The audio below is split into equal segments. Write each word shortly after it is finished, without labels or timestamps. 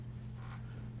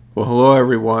Well, hello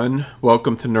everyone.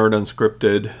 Welcome to Nerd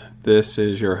Unscripted. This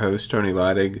is your host, Tony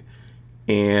Leidig.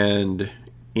 And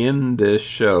in this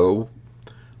show,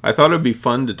 I thought it would be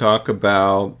fun to talk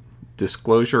about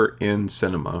disclosure in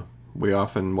cinema. We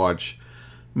often watch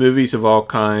movies of all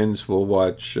kinds. We'll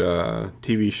watch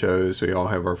TV shows. We all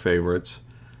have our favorites.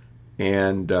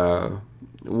 And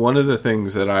one of the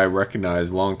things that I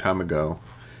recognized a long time ago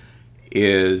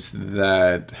is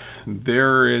that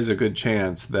there is a good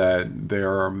chance that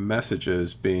there are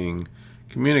messages being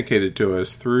communicated to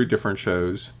us through different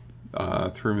shows,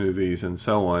 through movies and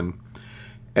so on,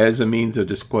 as a means of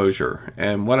disclosure.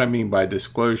 And what I mean by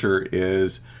disclosure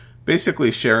is basically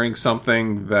sharing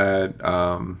something that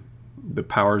the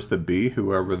powers that be,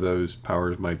 whoever those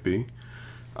powers might be,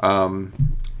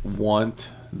 want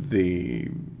the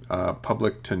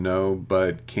public to know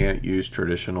but can't use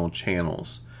traditional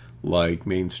channels like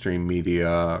mainstream media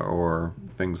or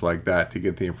things like that to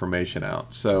get the information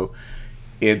out. So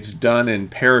it's done in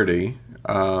parody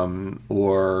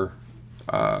or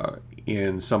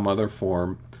in some other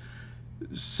form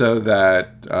so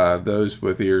that those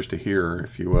with ears to hear,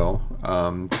 if you will,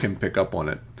 can pick up on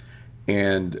it.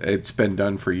 And it's been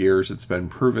done for years. It's been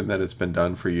proven that it's been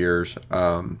done for years.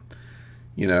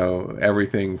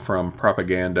 Everything from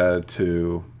propaganda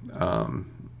to,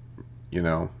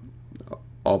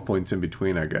 all points in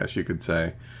between, I guess you could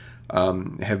say,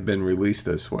 have been released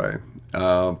this way.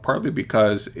 Partly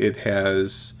because it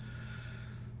has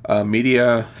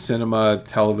media, cinema,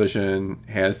 television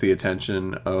has the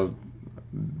attention of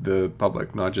the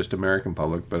public, not just American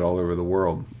public, but all over the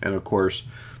world. And of course,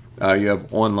 you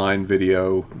have online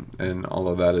video and all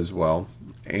of that as well.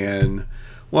 And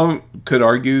one could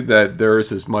argue that there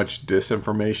is as much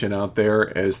disinformation out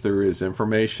there as there is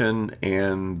information,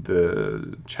 and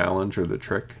the challenge or the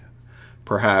trick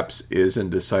perhaps is in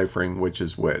deciphering which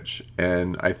is which.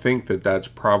 And I think that that's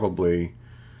probably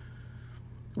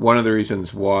one of the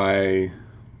reasons why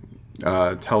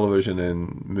television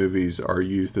and movies are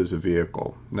used as a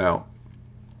vehicle. Now,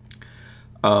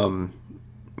 some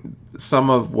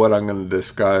of what I'm going to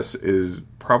discuss is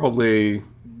probably,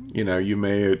 you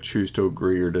may choose to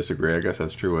agree or disagree. I guess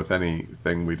that's true with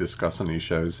anything we discuss on these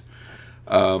shows.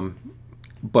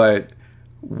 But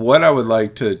what I would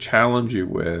like to challenge you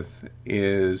with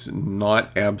is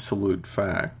not absolute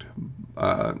fact,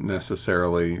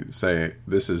 necessarily say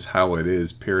this is how it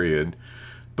is, period.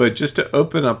 But just to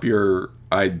open up your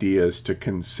ideas to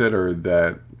consider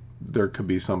that there could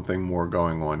be something more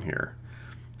going on here.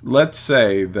 Let's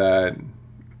say that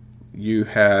you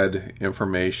had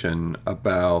information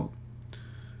about,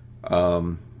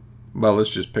 let's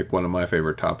just pick one of my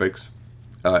favorite topics,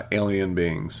 alien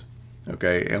beings,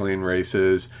 okay, alien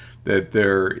races, that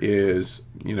there is,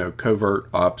 covert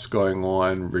ops going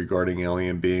on regarding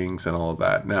alien beings and all of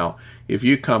that. Now, if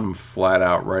you come flat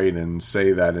out right and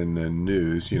say that in the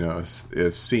news,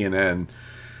 if CNN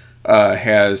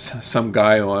has some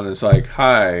guy on is like,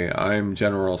 hi, I'm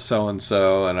General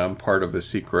so-and-so, and I'm part of a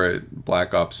secret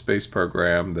black ops space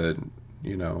program that,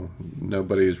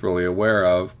 nobody's really aware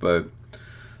of, but,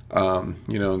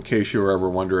 in case you were ever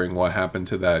wondering what happened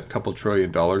to that couple $1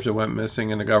 trillion that went missing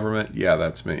in the government, yeah,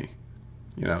 that's me,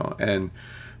 and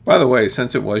by the way,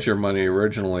 since it was your money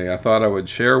originally, I thought I would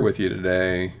share with you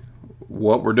today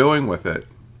what we're doing with it.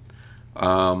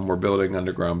 We're building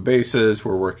underground bases.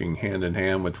 We're working hand in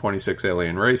hand with 26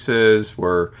 alien races.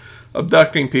 We're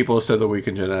abducting people so that we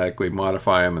can genetically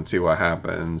modify them and see what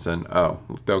happens. And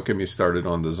don't get me started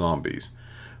on the zombies,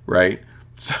 right?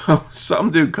 So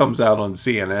some dude comes out on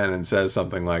CNN and says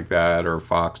something like that, or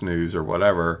Fox News or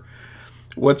whatever.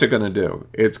 What's it going to do?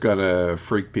 It's going to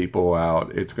freak people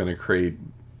out. It's going to create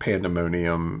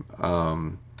pandemonium.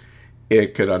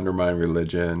 It could undermine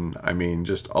religion. I mean,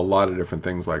 just a lot of different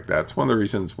things like that. It's one of the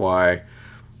reasons why,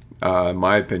 in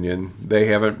my opinion, they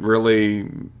haven't really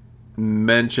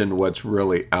mentioned what's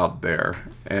really out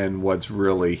there and what's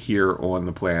really here on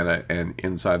the planet and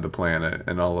inside the planet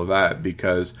and all of that,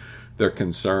 because they're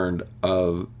concerned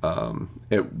of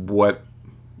at what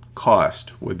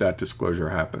cost would that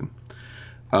disclosure happen.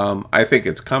 I think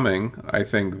it's coming. I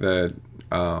think that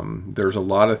there's a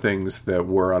lot of things that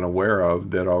we're unaware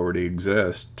of that already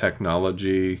exist.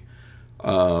 Technology,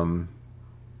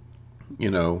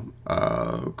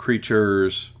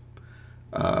 creatures,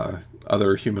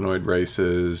 other humanoid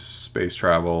races, space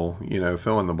travel,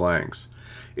 fill in the blanks.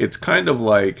 It's kind of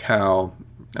like how,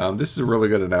 this is a really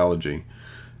good analogy.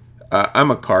 I'm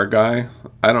a car guy.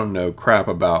 I don't know crap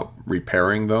about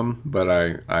repairing them, but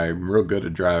I'm real good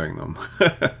at driving them.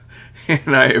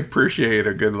 And I appreciate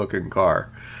a good looking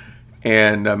car.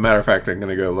 And matter of fact, I'm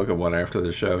going to go look at one after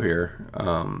the show here.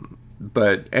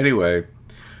 But anyway,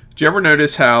 Do you ever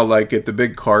notice how, like, at the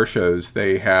big car shows,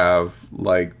 they have,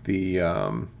 like, they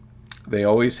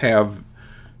always have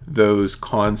those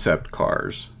concept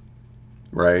cars,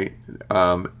 right?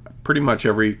 Pretty much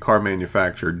every car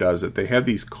manufacturer does it. They have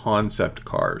these concept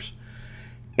cars.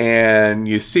 And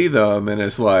you see them, and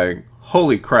it's like,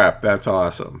 holy crap, that's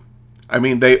awesome. I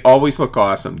mean, they always look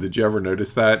awesome. Did you ever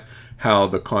notice that? How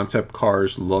the concept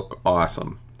cars look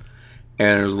awesome.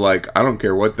 And it was like, I don't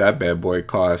care what that bad boy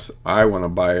costs. I want to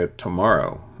buy it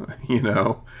tomorrow. You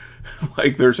know?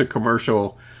 Like, there's a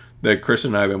commercial that Chris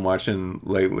and I have been watching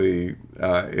lately.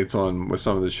 It's on with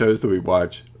some of the shows that we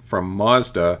watch from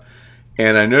Mazda.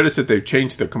 And I noticed that they've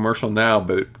changed the commercial now,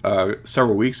 but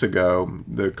several weeks ago,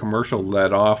 the commercial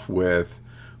led off with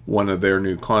one of their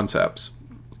new concepts.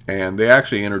 And they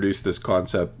actually introduced this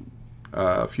concept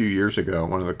a few years ago at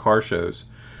one of the car shows.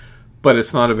 But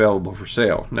it's not available for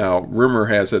sale. Now, rumor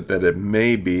has it that it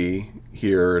may be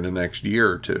here in the next year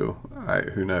or two.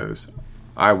 Who knows?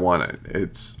 I want it.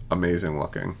 It's amazing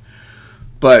looking.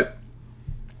 But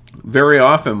very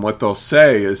often what they'll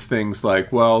say is things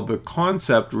like, well, the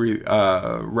concept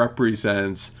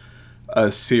represents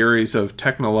a series of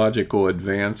technological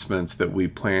advancements that we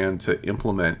plan to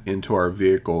implement into our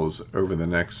vehicles over the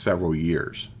next several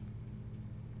years.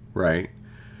 Right?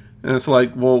 And it's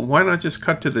like, well, why not just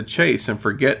cut to the chase and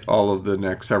forget all of the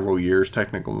next several years'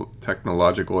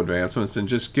 technological advancements and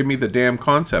just give me the damn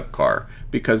concept car,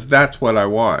 because that's what I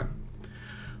want.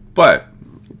 But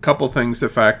a couple things to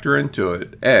factor into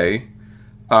it. A,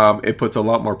 it puts a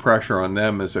lot more pressure on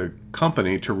them as a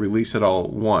company to release it all at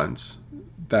once,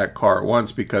 that car at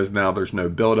once, because now there's no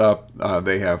build-up.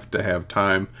 They have to have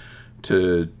time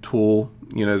to tool,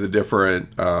 the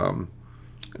different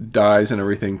dies and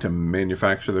everything to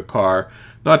manufacture the car.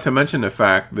 Not to mention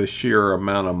the sheer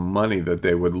amount of money that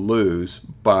they would lose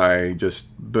by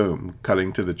just, boom,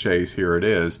 cutting to the chase, here it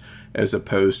is, as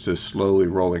opposed to slowly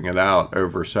rolling it out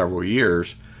over several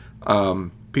years.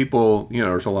 People,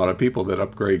 there's a lot of people that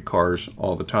upgrade cars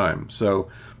all the time. So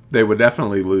they would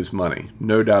definitely lose money.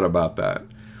 No doubt about that.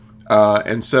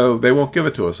 And so they won't give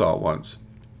it to us all at once.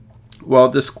 Well,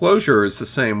 disclosure is the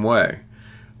same way.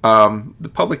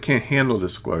 The public can't handle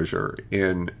disclosure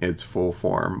in its full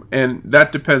form. And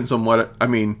that depends on it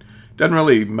doesn't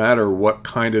really matter what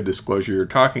kind of disclosure you're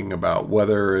talking about,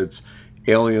 whether it's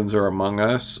aliens are among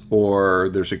us, or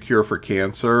there's a cure for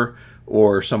cancer,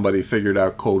 or somebody figured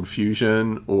out cold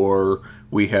fusion, or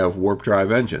we have warp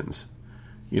drive engines.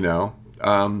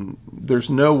 There's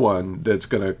no one that's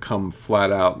going to come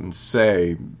flat out and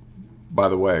say, by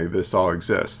the way, this all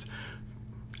exists.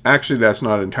 Actually, that's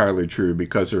not entirely true,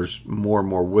 because there's more and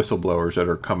more whistleblowers that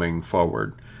are coming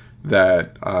forward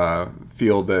that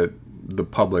feel that the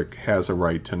public has a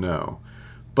right to know.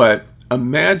 But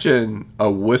imagine a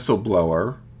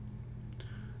whistleblower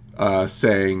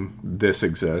saying this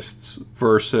exists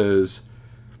versus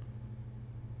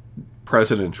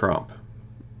President Trump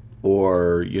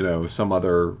or some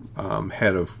other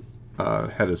head of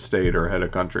state or head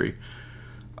of country.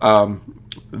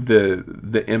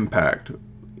 The impact.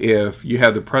 If you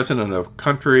have the president of a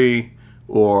country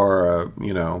or,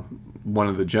 one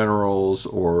of the generals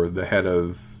or the head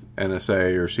of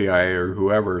NSA or CIA or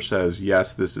whoever says,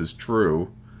 yes, this is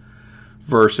true,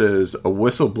 versus a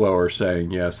whistleblower saying,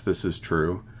 yes, this is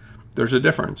true, there's a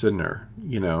difference, isn't there?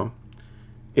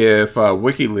 If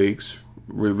WikiLeaks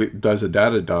does a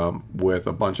data dump with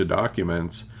a bunch of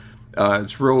documents,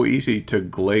 it's real easy to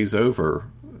glaze over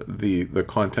the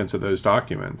contents of those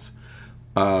documents.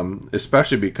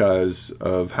 Especially because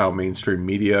of how mainstream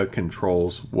media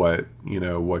controls what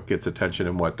gets attention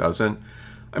and what doesn't.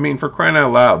 For crying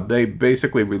out loud, they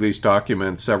basically released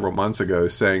documents several months ago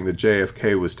saying that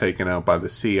JFK was taken out by the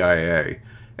CIA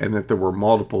and that there were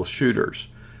multiple shooters.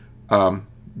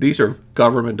 These are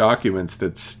government documents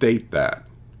that state that.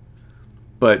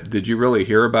 But did you really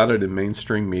hear about it in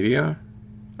mainstream media?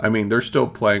 They're still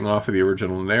playing off of the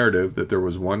original narrative that there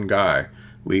was one guy,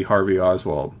 Lee Harvey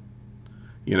Oswald.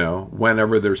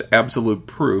 Whenever there's absolute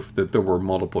proof that there were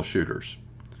multiple shooters.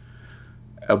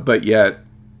 But yet,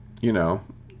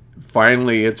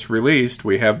 finally it's released.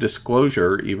 We have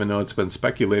disclosure, even though it's been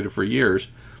speculated for years.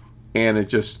 And it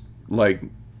just,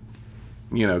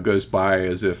 goes by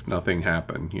as if nothing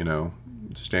happened,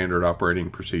 standard operating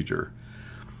procedure.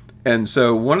 And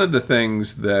so one of the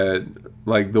things that,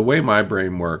 the way my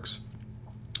brain works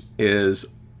is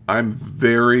I'm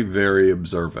very, very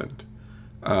observant.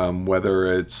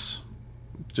 Whether it's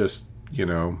just,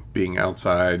 being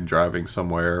outside, driving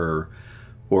somewhere,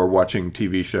 or watching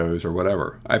TV shows or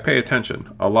whatever. I pay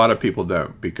attention. A lot of people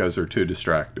don't because they're too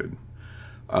distracted.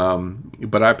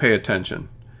 But I pay attention.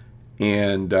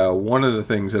 And one of the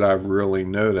things that I've really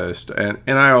noticed, and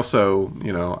I also,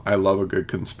 I love a good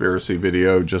conspiracy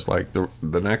video just like the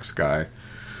next guy.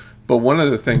 But one of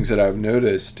the things that I've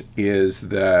noticed is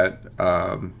that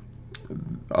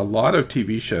a lot of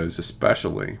TV shows,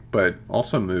 especially, but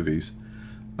also movies,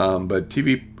 but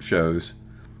TV shows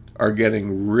are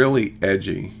getting really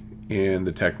edgy in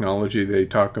the technology they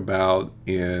talk about,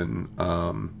 in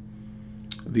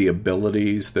the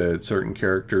abilities that certain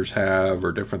characters have,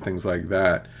 or different things like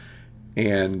that.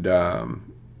 And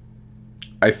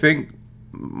I think,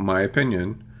 my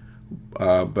opinion,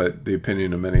 but the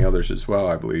opinion of many others as well,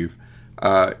 I believe,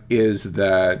 is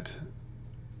that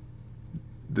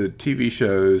the TV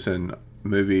shows and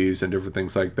movies and different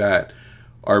things like that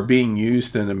are being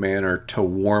used in a manner to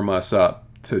warm us up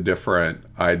to different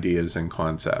ideas and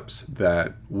concepts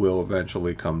that will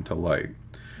eventually come to light.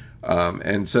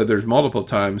 And so there's multiple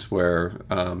times where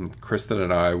Kristen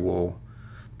and I will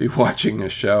be watching a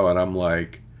show and I'm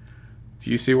like,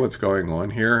 do you see what's going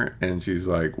on here? And she's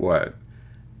like, what?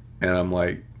 And I'm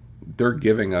like, they're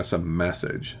giving us a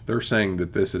message. They're saying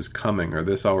that this is coming, or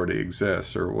this already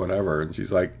exists, or whatever. And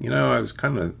she's like, I was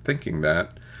kind of thinking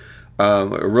that.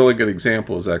 A really good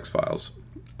example is X-Files.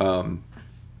 I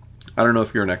don't know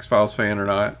if you're an X-Files fan or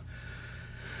not.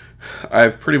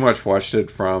 I've pretty much watched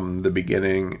it from the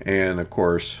beginning, and of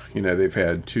course, they've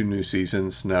had 2 new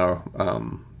seasons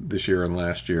now, this year and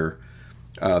last year,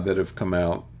 that have come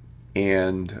out.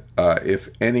 And if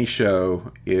any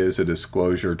show is a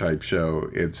disclosure type show,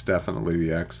 it's definitely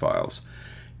the X-Files.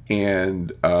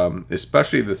 And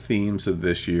especially the themes of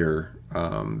this year's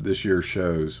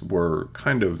shows were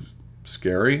kind of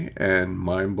scary and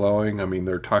mind-blowing. I mean,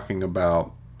 they're talking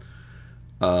about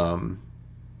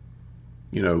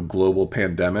global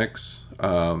pandemics,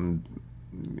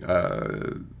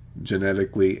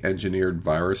 genetically engineered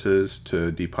viruses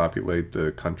to depopulate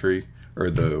the country or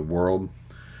the world.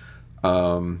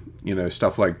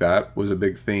 Stuff like that was a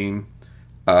big theme.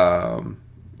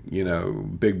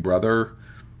 Big Brother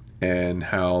and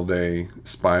how they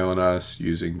spy on us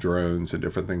using drones and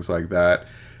different things like that.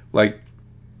 Like,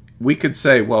 we could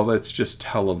say, well, that's just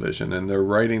television, and they're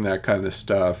writing that kind of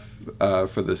stuff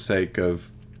for the sake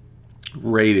of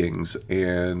ratings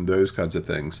and those kinds of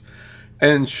things.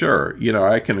 And sure,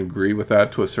 I can agree with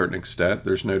that to a certain extent.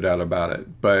 There's no doubt about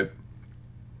it. But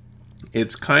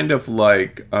it's kind of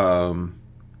like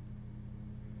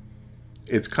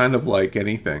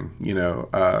anything,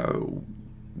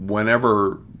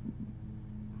 whenever.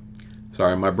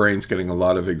 Sorry, my brain's getting a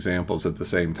lot of examples at the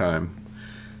same time.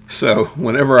 So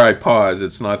whenever I pause,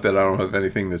 it's not that I don't have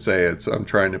anything to say. I'm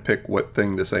trying to pick what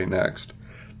thing to say next.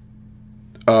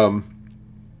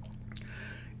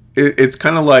 It's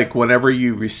kind of like whenever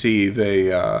you receive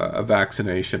a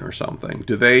vaccination or something.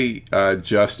 Do they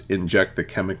just inject the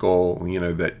chemical,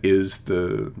 that is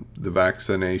the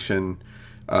vaccination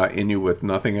in you with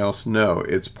nothing else? No,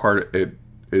 it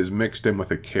is mixed in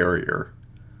with a carrier,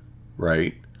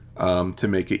 right? To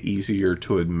make it easier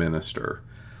to administer.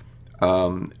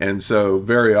 And so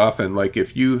very often, like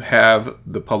if you have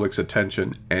the public's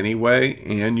attention anyway,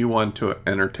 and you want to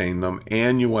entertain them,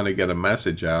 and you want to get a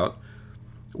message out,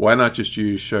 why not just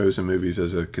use shows and movies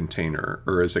as a container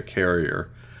or as a carrier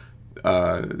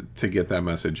to get that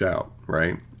message out,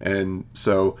 right? And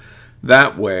so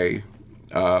that way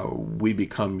we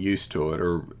become used to it,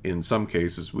 or in some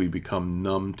cases we become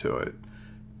numb to it.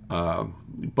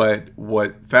 But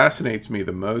what fascinates me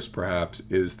the most, perhaps,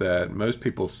 is that most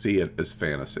people see it as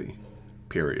fantasy,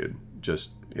 period.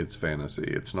 Just, it's fantasy.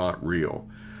 It's not real.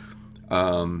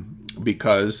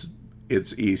 Because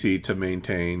it's easy to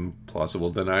maintain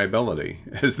plausible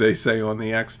deniability, as they say on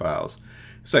the X-Files.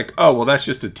 It's like, oh, well, that's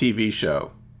just a TV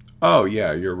show. Oh,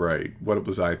 yeah, you're right. What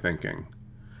was I thinking?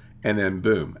 And then,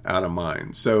 boom, out of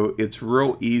mind. So it's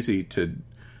real easy to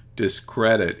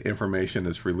discredit information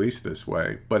that's released this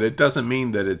way, but it doesn't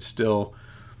mean that it's still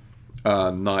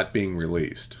not being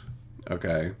released.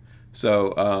 Okay,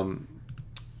 so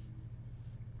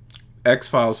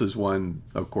X-Files is one,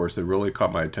 of course, that really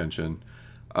caught my attention.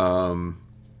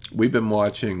 We've been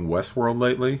watching Westworld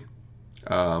lately.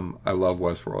 I love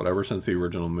Westworld ever since the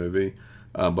original movie,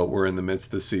 but we're in the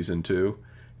midst of season 2,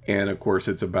 and of course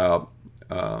it's about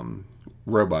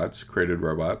robots, created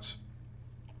robots.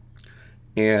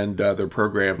 And they're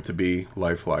programmed to be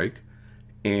lifelike.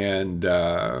 And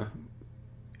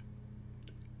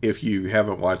if you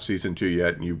haven't watched season 2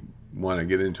 yet and you want to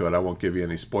get into it, I won't give you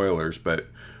any spoilers, but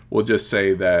we'll just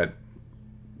say that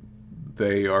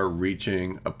they are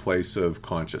reaching a place of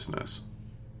consciousness.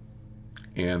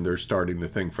 And they're starting to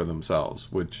think for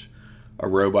themselves, which a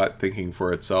robot thinking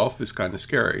for itself is kind of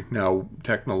scary. Now,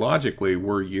 technologically,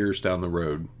 we're years down the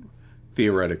road,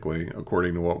 theoretically,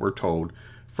 according to what we're told,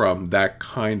 from that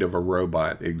kind of a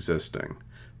robot existing.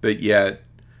 But yet,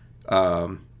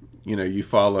 you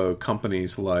follow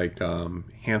companies like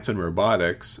Hanson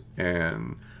Robotics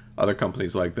and other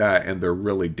companies like that, and they're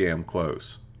really damn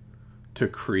close to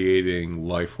creating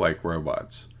lifelike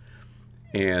robots.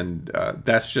 And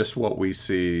that's just what we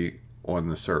see on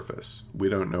the surface. We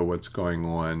don't know what's going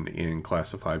on in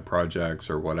classified projects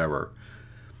or whatever.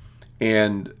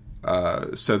 And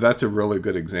so that's a really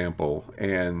good example.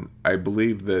 And I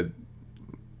believe that,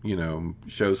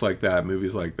 shows like that,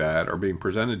 movies like that are being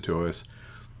presented to us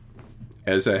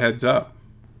as a heads up.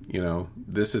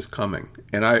 This is coming.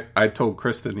 And I told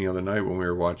Kristen the other night when we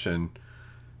were watching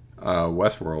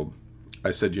Westworld,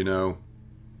 I said,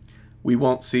 we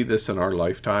won't see this in our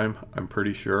lifetime, I'm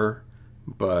pretty sure,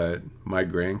 but my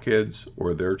grandkids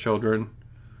or their children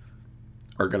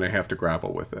are going to have to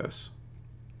grapple with this.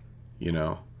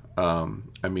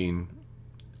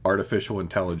 Artificial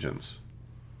intelligence,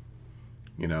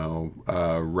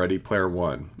 Ready Player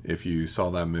One, if you saw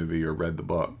that movie or read the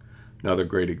book, another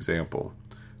great example.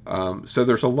 So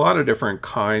there's a lot of different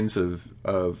kinds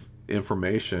of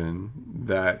information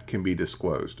that can be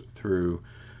disclosed through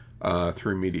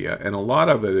media, and a lot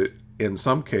of it, in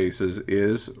some cases,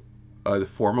 is a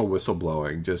form of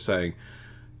whistleblowing, just saying,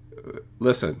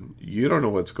 listen, you don't know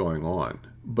what's going on,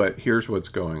 but here's what's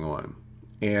going on.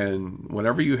 And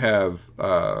whenever you have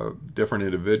different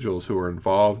individuals who are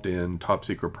involved in top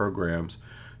secret programs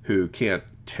who can't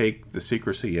take the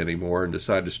secrecy anymore and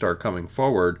decide to start coming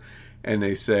forward, and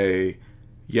they say,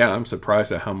 yeah, I'm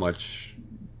surprised at how much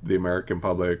the American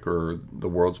public or the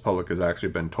world's public has actually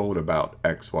been told about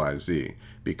XYZ,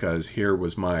 because here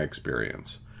was my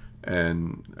experience.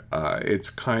 And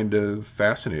it's kind of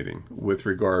fascinating with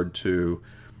regard to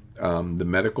the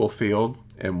medical field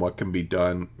and what can be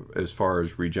done as far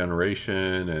as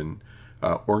regeneration and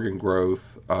organ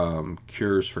growth,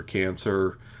 cures for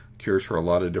cancer, cures for a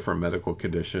lot of different medical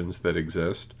conditions that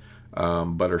exist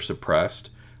but are suppressed.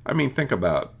 Think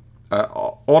about,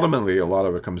 ultimately a lot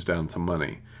of it comes down to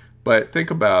money. But think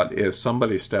about if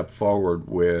somebody stepped forward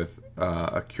with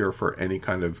a cure for any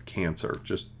kind of cancer,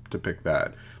 just to pick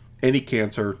that. Any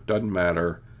cancer, doesn't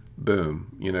matter,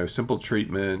 boom. Simple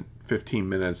treatment, 15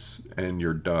 minutes, and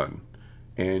you're done.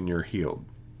 And you're healed.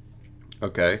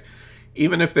 Okay?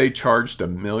 Even if they charged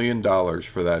 $1 million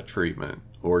for that treatment,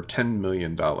 or $10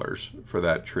 million for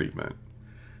that treatment,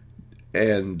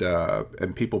 and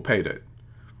people paid it,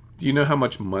 do you know how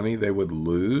much money they would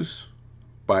lose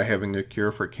by having a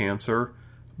cure for cancer?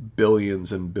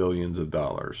 Billions and billions of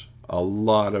dollars. A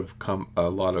lot of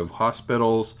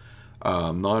hospitals,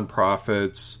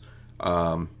 nonprofits,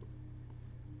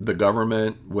 the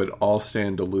government would all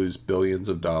stand to lose billions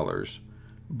of dollars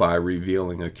by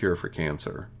revealing a cure for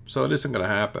cancer. So it isn't going to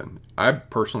happen. I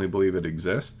personally believe it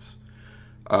exists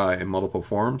in multiple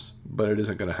forms, but it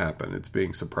isn't going to happen. It's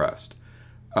being suppressed.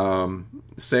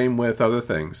 Same with other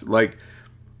things. Like,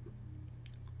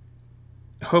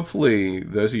 hopefully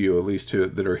those of you, at least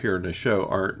that are here in the show,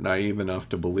 aren't naive enough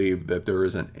to believe that there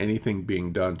isn't anything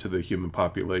being done to the human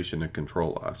population to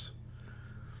control us.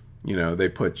 They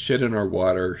put shit in our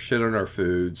water, shit in our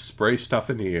food, spray stuff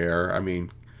in the air.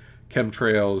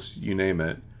 Chemtrails, you name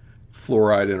it,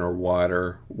 fluoride in our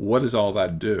water. What does all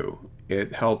that do?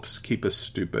 It helps keep us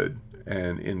stupid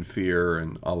and in fear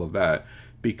and all of that,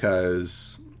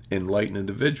 because enlightened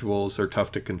individuals are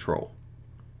tough to control.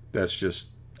 That's just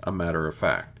a matter of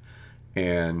fact.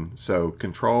 And so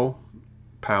control,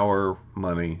 power,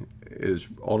 money is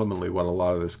ultimately what a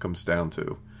lot of this comes down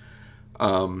to.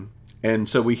 And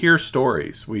so we hear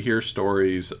stories. We hear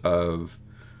stories of,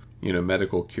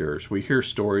 medical cures. We hear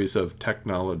stories of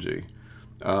technology.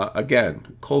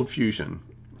 Again, cold fusion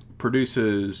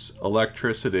produces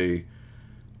electricity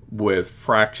with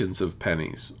fractions of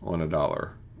pennies on a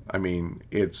dollar.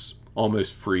 It's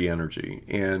almost free energy.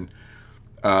 And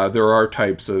there are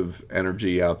types of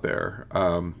energy out there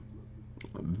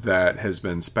that has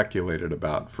been speculated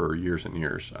about for years and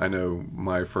years. I know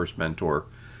my first mentor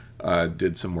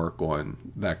did some work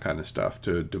on that kind of stuff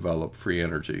to develop free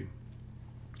energy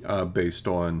based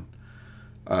on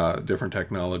different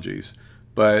technologies.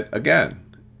 But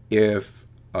again, if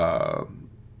all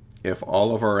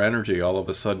of our energy all of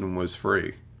a sudden was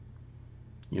free,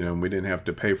 and we didn't have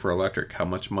to pay for electric, how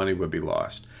much money would be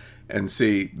lost? And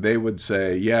see, they would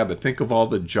say, yeah, but think of all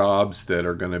the jobs that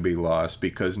are going to be lost,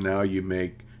 because now you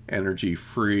make energy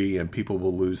free and people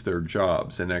will lose their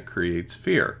jobs, and that creates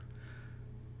fear,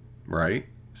 right?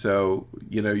 So,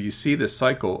 you see this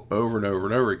cycle over and over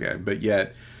and over again, but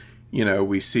yet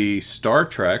We see Star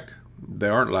Trek. They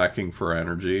aren't lacking for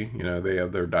energy. They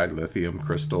have their dilithium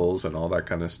crystals and all that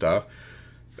kind of stuff.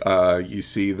 You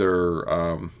see their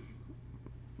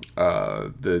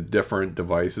the different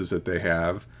devices that they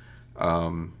have,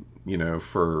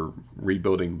 for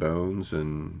rebuilding bones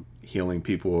and healing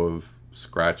people of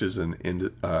scratches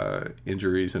and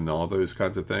injuries and all those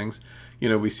kinds of things.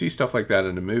 We see stuff like that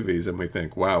in the movies and we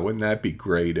think, wow, wouldn't that be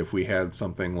great if we had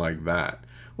something like that?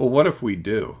 Well, what if we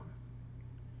do?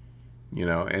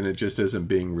 And it just isn't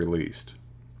being released.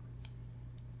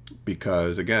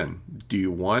 Because, again, do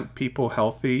you want people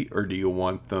healthy or do you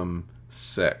want them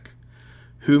sick?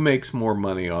 Who makes more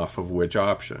money off of which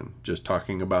option? Just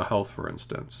talking about health, for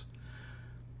instance.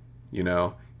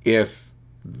 If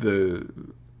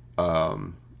the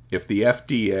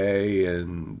FDA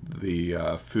and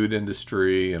the food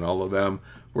industry and all of them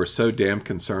were so damn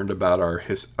concerned about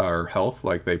our health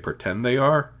like they pretend they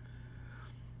are,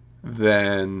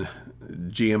 then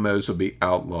GMOs would be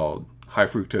outlawed. High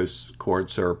fructose corn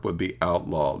syrup would be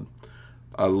outlawed.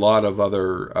 A lot of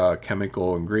other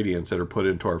chemical ingredients that are put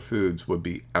into our foods would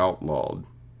be outlawed.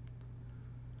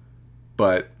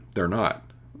 But they're not.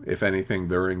 If anything,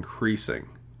 they're increasing.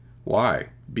 Why?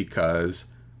 Because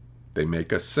they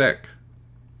make us sick.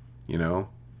 They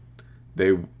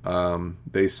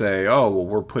say, oh, well,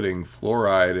 we're putting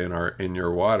fluoride in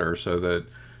your water so that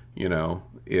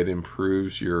it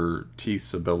improves your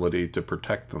teeth's ability to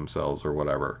protect themselves or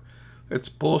whatever. It's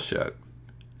bullshit.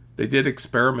 They did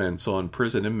experiments on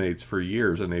prison inmates for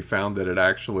years, and they found that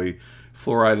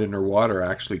fluoride in their water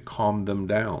actually calmed them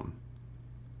down.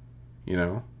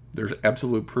 There's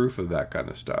absolute proof of that kind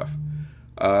of stuff.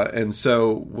 And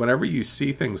so whenever you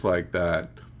see things like that,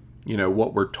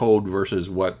 what we're told versus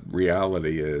what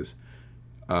reality is,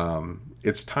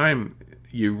 it's time,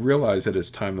 you realize that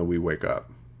it's time that we wake up,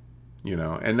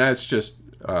 and that's just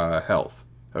health,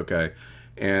 okay?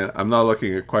 And I'm not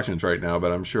looking at questions right now,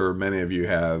 but I'm sure many of you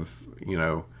have,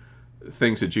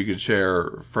 things that you could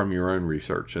share from your own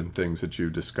research and things that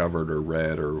you've discovered or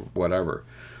read or whatever.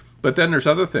 But then there's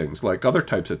other things, like other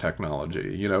types of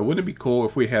technology. Wouldn't it be cool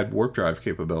if we had warp drive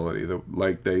capability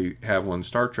like they have on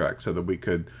Star Trek so that we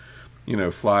could,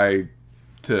 fly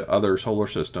to other solar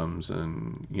systems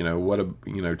and,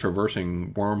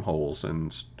 traversing wormholes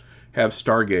and have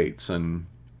stargates and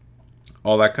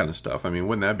all that kind of stuff. I mean,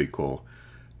 wouldn't that be cool?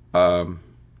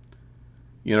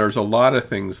 There's a lot of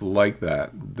things like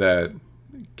that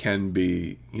can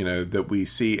be, that we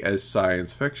see as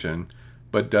science fiction,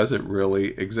 but does it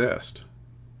really exist?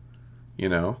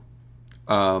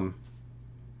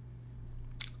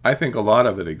 I think a lot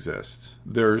of it exists.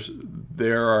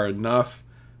 There are enough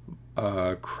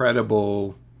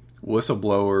credible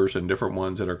whistleblowers and different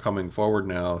ones that are coming forward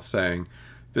now saying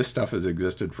this stuff has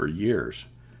existed for years,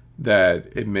 that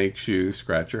it makes you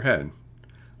scratch your head.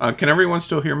 Can everyone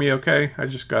still hear me okay? I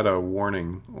just got a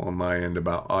warning on my end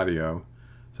about audio,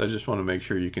 so I just want to make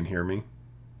sure you can hear me.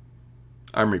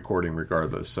 I'm recording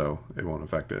regardless, so it won't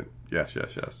affect it. Yes.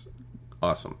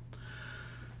 Awesome.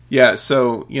 Yeah,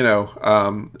 so,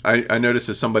 I noticed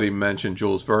that somebody mentioned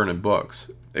Jules Verne in books.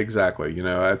 Exactly.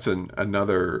 That's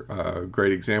another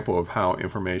great example of how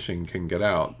information can get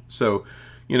out. So,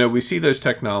 we see those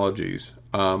technologies.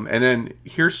 And then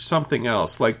here's something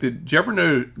else. Like, did you ever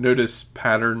notice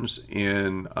patterns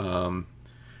in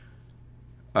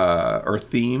or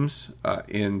themes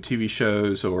in TV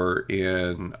shows or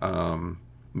in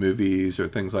movies or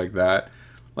things like that?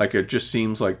 Like, it just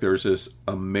seems like there's this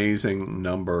amazing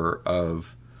number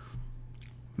of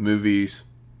movies,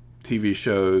 TV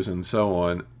shows, and so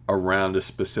on around a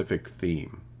specific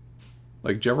theme.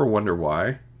 Like, do you ever wonder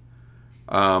why?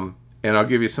 And I'll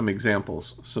give you some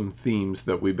examples, some themes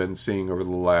that we've been seeing over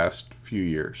the last few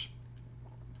years.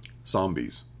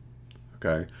 Zombies.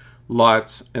 Okay?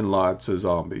 Lots and lots of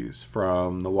zombies.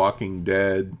 From The Walking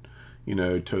Dead,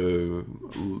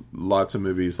 to lots of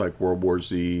movies like World War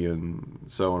Z and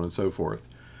so on and so forth.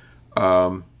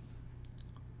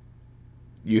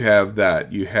 You have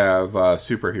that. You have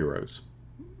superheroes.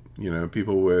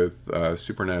 People with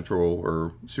supernatural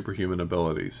or superhuman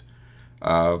abilities.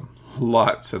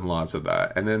 Lots and lots of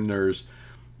that. And then there's,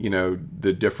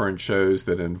 the different shows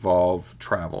that involve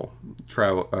travel,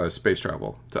 space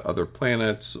travel to other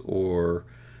planets or,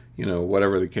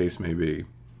 whatever the case may be.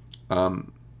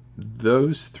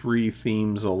 Those three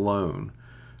themes alone,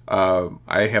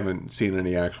 I haven't seen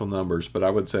any actual numbers, but I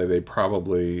would say they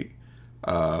probably,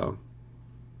 that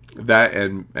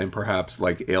and perhaps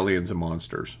like aliens and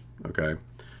monsters, okay,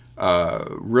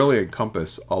 really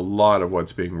encompass a lot of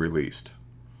what's being released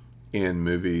in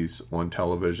movies, on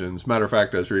television. As a matter of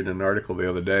fact, I was reading an article the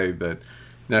other day that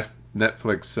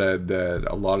Netflix said that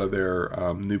a lot of their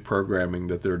new programming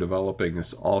that they're developing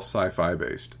is all sci-fi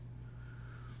based.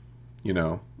 You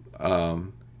know,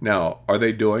 now are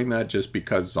they doing that just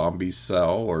because zombies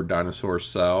sell or dinosaurs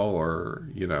sell or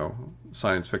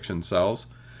science fiction sells?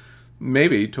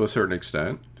 Maybe to a certain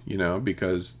extent,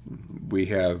 because we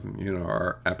have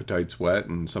our appetites whet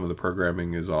and some of the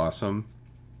programming is awesome.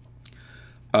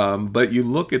 But you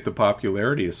look at the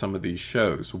popularity of some of these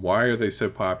shows. Why are they so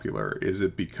popular? Is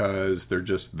it because they're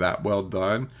just that well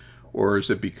done? Or is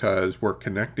it because we're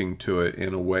connecting to it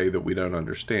in a way that we don't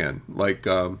understand? Like,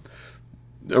 a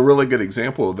really good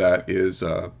example of that is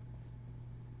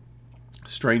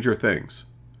Stranger Things.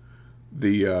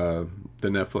 The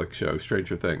Netflix show,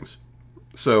 Stranger Things.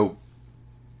 So,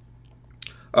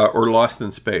 or Lost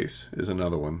in Space is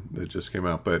another one that just came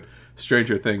out. But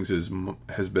Stranger Things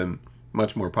has been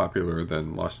much more popular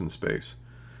than Lost in Space.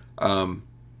 So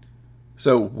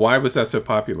why was that so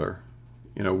popular?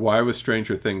 Why was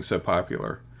Stranger Things so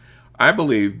popular? I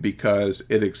believe because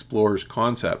it explores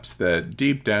concepts that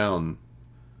deep down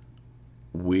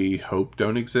we hope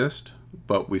don't exist,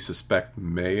 but we suspect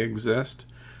may exist.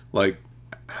 Like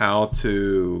how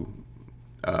to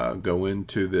go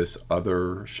into this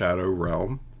other shadow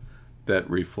realm that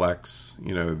reflects,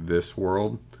 this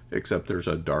world, except there's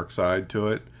a dark side to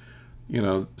it.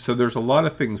 So there's a lot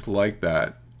of things like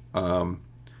that.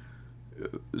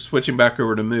 Switching back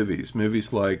over to movies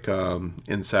like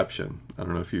Inception. I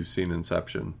don't know if you've seen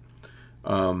Inception.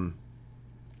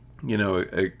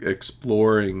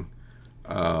 Exploring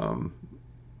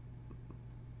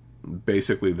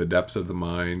basically the depths of the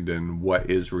mind and what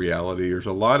is reality. There's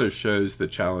a lot of shows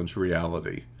that challenge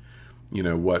reality.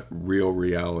 What real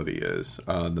reality is.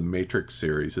 The Matrix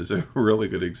series is a really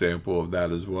good example of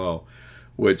that as well,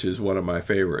 which is one of my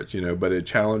favorites, but it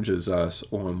challenges us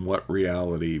on what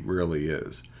reality really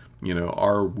is.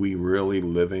 Are we really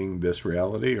living this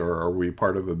reality, or are we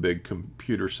part of a big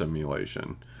computer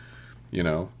simulation?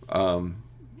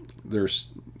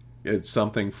 It's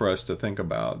something for us to think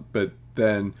about. But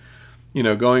then,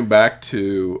 going back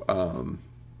to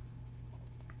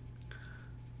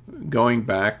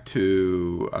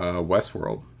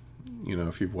Westworld,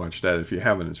 if you've watched that, if you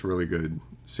haven't, it's a really good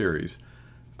series.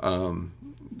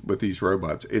 With these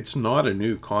robots, it's not a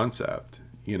new concept.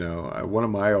 One of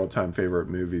my all-time favorite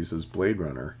movies is Blade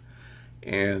Runner,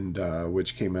 and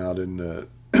which came out in the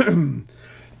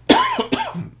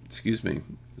excuse me,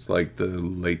 it's like the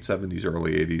late 70s,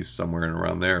 early 80s, somewhere in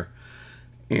around there.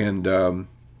 And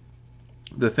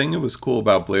the thing that was cool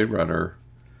about Blade Runner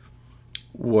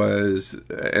was,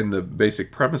 and the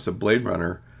basic premise of Blade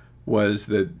Runner was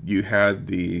that you had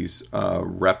these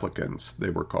replicants, they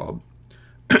were called,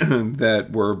 that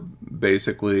were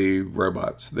basically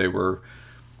robots. They were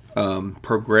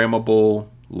programmable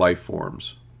life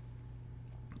forms.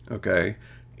 Okay,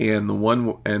 and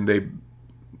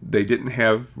they didn't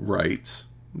have rights.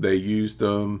 They used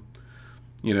them,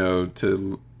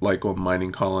 to like on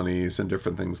mining colonies and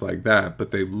different things like that.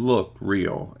 But they looked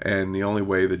real, and the only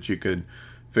way that you could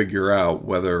figure out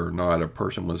whether or not a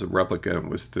person was a replicant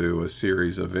was through a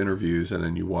series of interviews, and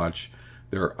then you watch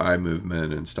their eye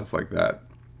movement and stuff like that.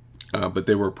 But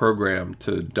they were programmed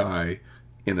to die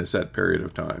in a set period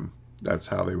of time. That's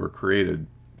how they were created.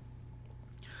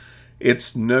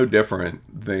 It's no different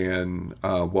than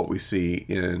what we see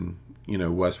in,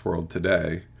 Westworld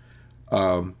today,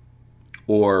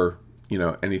 or,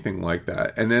 anything like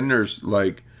that. And then there's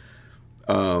like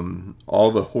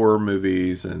all the horror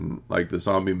movies and like the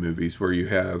zombie movies where you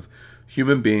have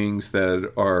human beings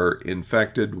that are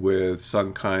infected with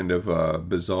some kind of a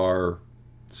bizarre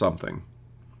something.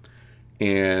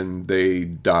 And they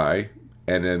die,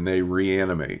 and then they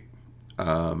reanimate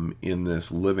in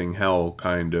this living hell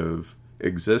kind of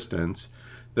existence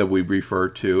that we refer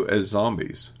to as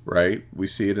zombies, right? We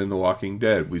see it in The Walking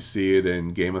Dead. We see it in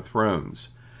Game of Thrones.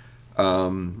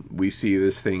 We see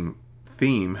this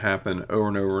theme happen over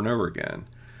and over and over again.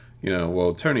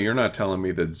 Well, Tony, you're not telling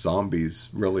me that zombies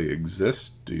really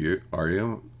exist, are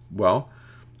you? Well,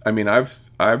 I mean,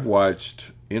 I've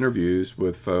watched interviews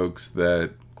with folks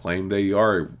that claim they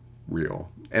are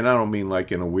real. And I don't mean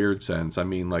like in a weird sense. I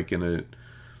mean like in a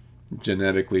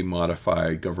genetically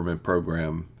modified government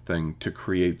program thing to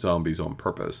create zombies on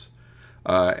purpose.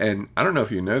 And I don't know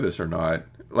if you know this or not.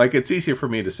 Like, it's easier for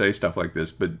me to say stuff like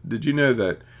this, but did you know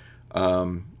that,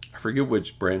 I forget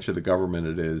which branch of the government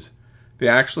it is, they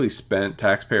actually spent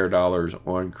taxpayer dollars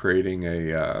on creating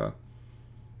a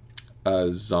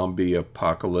zombie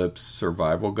apocalypse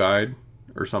survival guide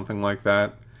or something like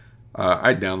that.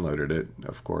 I downloaded it,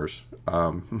 of course,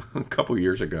 a couple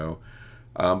years ago.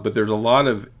 But there's a lot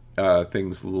of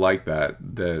things like that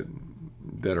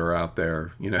are out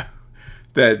there,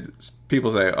 that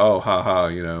people say, oh, haha,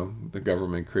 the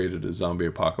government created a zombie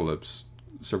apocalypse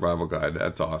survival guide.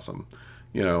 That's awesome.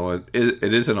 It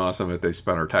isn't awesome if they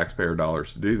spent our taxpayer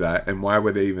dollars to do that. And why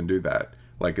would they even do that?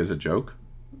 Like as a joke?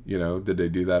 Did they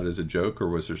do that as a joke, or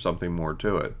was there something more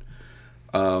to it?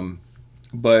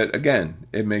 But again,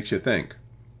 it makes you think.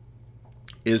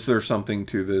 Is there something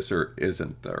to this or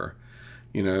isn't there?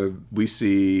 We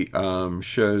see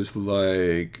shows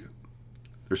like,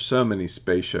 there's so many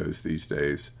space shows these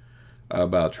days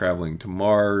about traveling to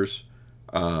Mars.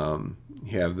 You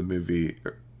have the movie,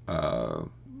 what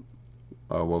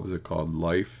was it called?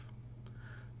 Life,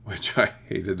 which I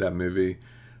hated that movie.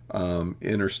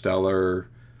 Interstellar.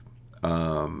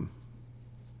 The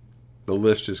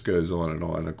list just goes on and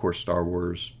on. Of course, Star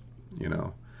Wars,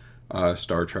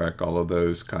 Star Trek, all of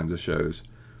those kinds of shows.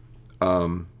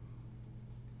 And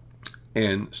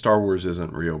Star Wars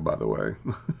isn't real, by the way.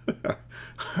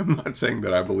 I'm not saying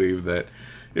that I believe that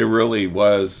it really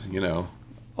was, a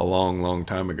long, long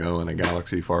time ago in a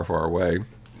galaxy far, far away.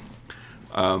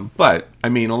 But, I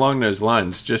mean, along those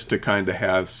lines, just to kind of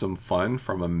have some fun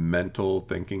from a mental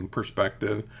thinking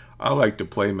perspective, I like to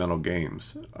play mental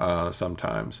games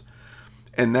sometimes.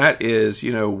 And that is,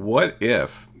 what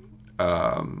if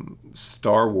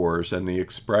Star Wars and the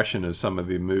expression of some of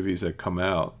the movies that come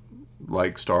out,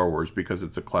 like Star Wars, because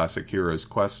it's a classic hero's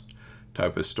quest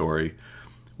type of story,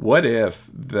 what if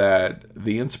that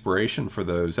the inspiration for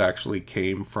those actually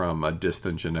came from a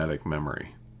distant genetic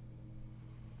memory?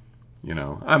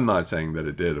 I'm not saying that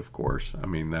it did, of course. I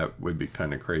mean, that would be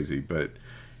kind of crazy, but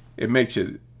it makes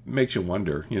you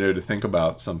wonder, to think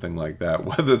about something like that,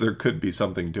 whether there could be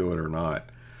something to it or not.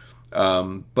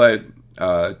 But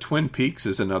Twin Peaks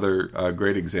is another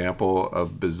great example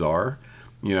of bizarre.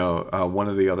 One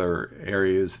of the other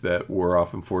areas that we're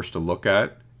often forced to look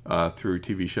at through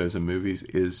TV shows and movies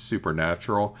is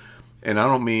supernatural. And I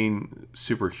don't mean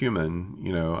superhuman,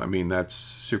 I mean, that's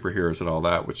superheroes and all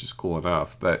that, which is cool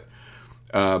enough. But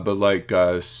like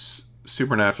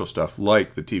supernatural stuff,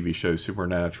 like the TV show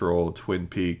Supernatural, Twin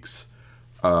Peaks,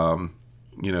 a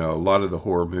lot of the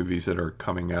horror movies that are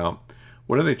coming out,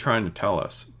 what are they trying to tell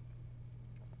us?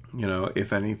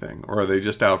 If anything, or are they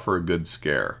just out for a good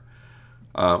scare?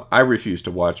 I refuse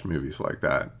to watch movies like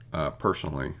that,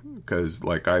 personally, because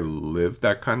I lived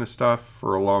that kind of stuff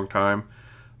for a long time.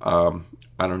 I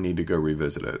don't need to go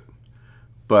revisit it,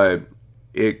 but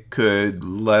it could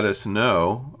let us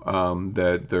know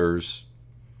that there's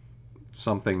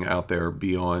something out there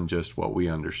beyond just what we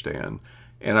understand.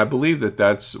 And I believe that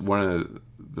that's one of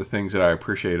the things that I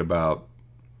appreciate about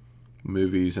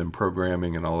movies and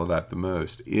programming and all of that the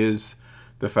most, is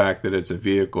the fact that it's a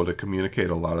vehicle to communicate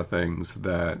a lot of things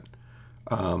that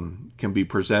can be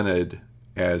presented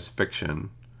as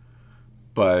fiction,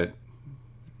 but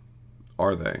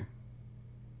are they?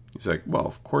 He's like, well,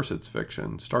 of course it's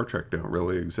fiction. Star Trek don't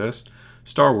really exist.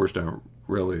 Star Wars don't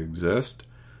really exist.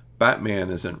 Batman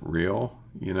isn't real,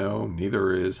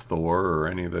 neither is Thor or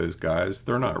any of those guys.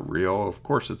 They're not real. Of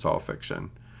course it's all fiction.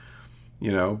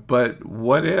 But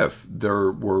what if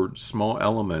there were small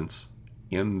elements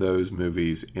in those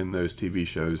movies, in those TV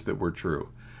shows that were true?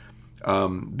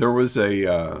 There was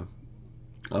a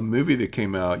movie that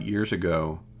came out years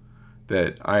ago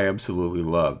that I absolutely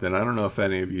loved, and I don't know if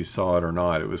any of you saw it or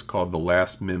not. It was called The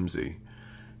Last Mimsy,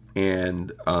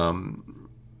 and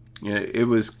it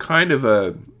was kind of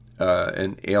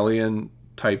an alien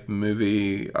type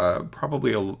movie,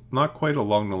 probably not quite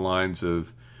along the lines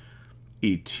of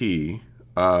E.T.,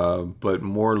 but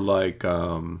more like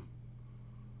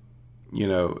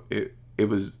it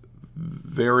was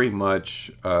very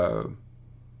much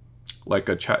like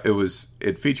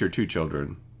it featured two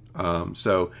children,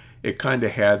 so it kind of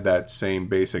had that same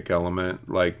basic element,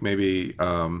 like maybe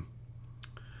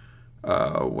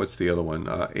what's the other one?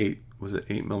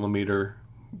 8mm,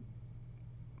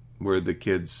 where the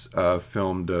kids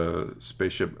filmed a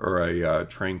spaceship or a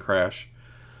train crash.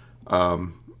 I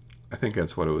think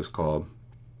that's what it was called.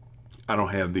 I don't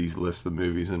have these lists of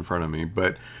movies in front of me,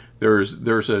 but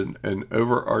there's an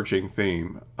overarching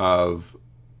theme of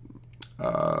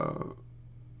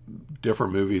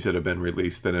different movies that have been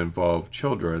released that involve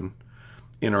children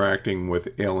interacting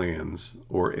with aliens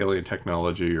or alien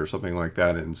technology or something like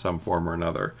that in some form or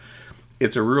another.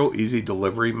 It's a real easy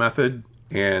delivery method,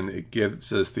 and it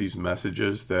gives us these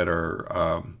messages that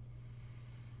are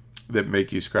that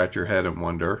make you scratch your head and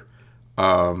wonder.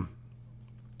 But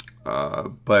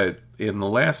in The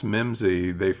Last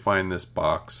Mimsy, they find this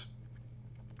box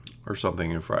or something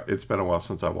in front. It's been a while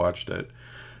since I watched it,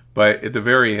 but at the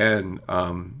very end,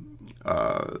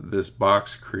 this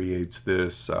box creates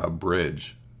this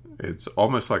bridge. It's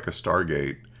almost like a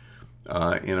Stargate,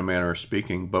 in a manner of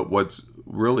speaking. But what's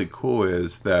really cool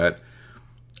is that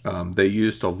they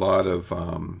used a lot of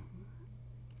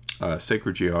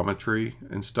sacred geometry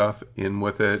and stuff in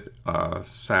with it,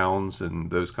 sounds and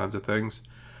those kinds of things.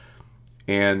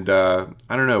 And I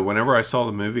don't know, whenever I saw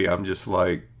the movie, I'm just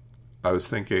like, I was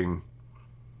thinking,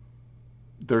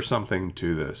 there's something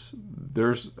to this.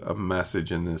 There's a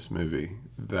message in this movie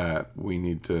that we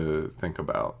need to think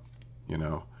about, you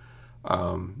know.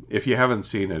 If you haven't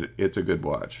seen it, it's a good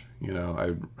watch. You know,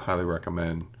 I highly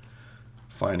recommend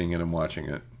finding it and watching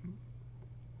it.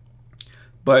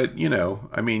 But, you know,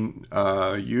 I mean,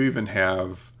 you even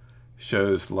have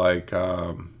shows like,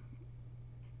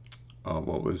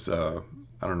 what was, I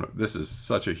don't know, this is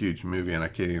such a huge movie and I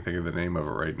can't even think of the name of it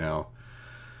right now.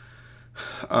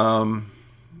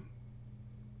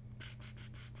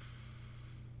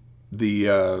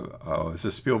 It's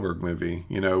a Spielberg movie,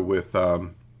 you know, with the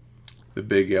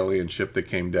big alien ship that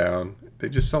came down. They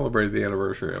just celebrated the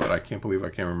anniversary of it. I can't believe I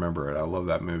can't remember it. I love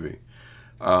that movie.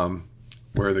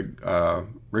 Where the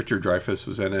Richard Dreyfuss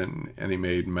was in it, and he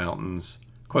made mountains.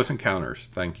 Close Encounters.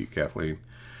 Thank you, Kathleen.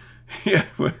 Yeah,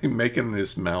 making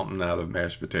this mountain out of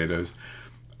mashed potatoes,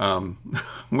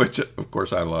 which of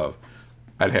course I love.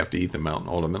 I'd have to eat the mountain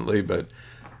ultimately, but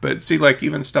see, like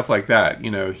even stuff like that,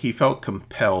 you know, he felt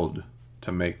compelled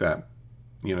to make that,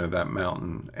 you know, that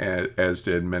mountain, as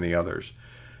did many others,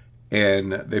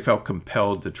 and they felt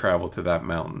compelled to travel to that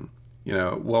mountain. You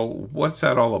know, well, what's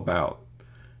that all about?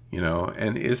 You know,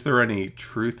 and is there any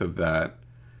truth of that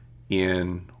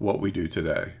in what we do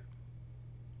today?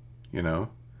 You know,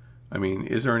 I mean,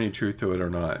 is there any truth to it or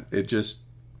not? It just,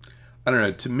 I don't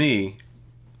know. To me,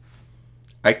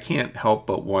 I can't help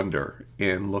but wonder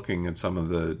in looking at some of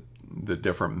the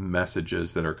different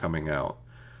messages that are coming out.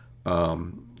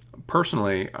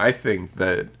 Personally, I think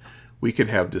that we could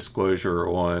have disclosure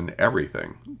on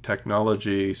everything: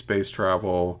 technology, space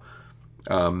travel,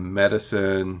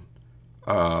 medicine,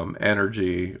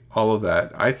 energy, all of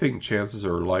that. I think chances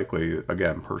are likely,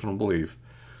 again, personal belief,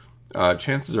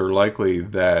 chances are likely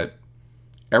that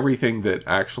everything that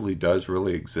actually does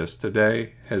really exist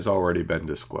today has already been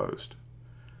disclosed,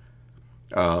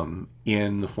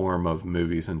 in the form of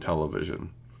movies and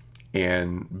television.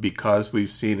 And because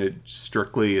we've seen it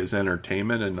strictly as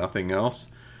entertainment and nothing else,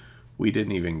 we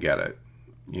didn't even get it,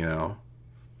 you know?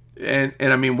 And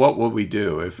I mean, what would we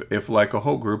do if like a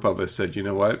whole group of us said, you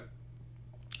know what?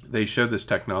 They showed this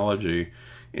technology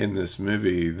in this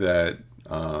movie that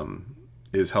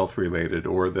is health related,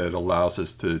 or that allows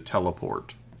us to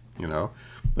teleport, you know?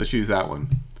 Let's use that one.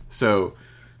 So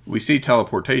we see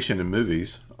teleportation in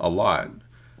movies a lot.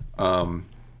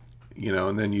 You know,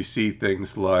 and then you see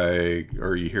things like,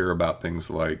 or you hear about things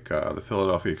like the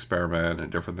Philadelphia experiment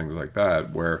and different things like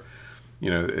that, where, you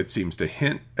know, it seems to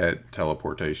hint at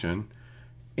teleportation.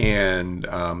 And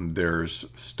there's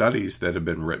studies that have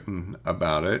been written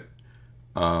about it.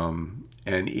 And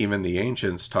even the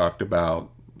ancients talked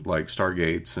about like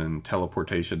stargates and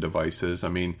teleportation devices. I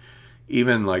mean,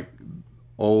 even like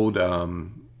old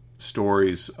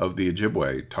stories of the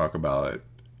Ojibwe talk about it,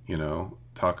 you know,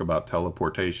 talk about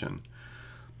teleportation.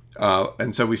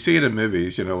 And so we see it in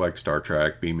movies, you know, like Star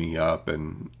Trek, Beam Me Up,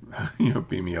 and, you know,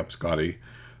 Beam Me Up, Scotty,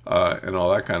 and all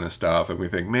that kind of stuff. And we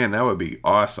think, man, that would be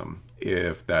awesome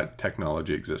if that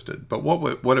technology existed. But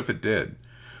what if it did?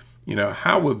 You know,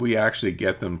 how would we actually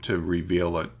get them to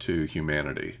reveal it to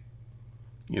humanity?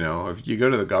 You know, if you go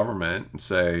to the government and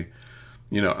say,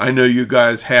 you know, I know you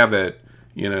guys have it,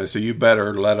 you know, so you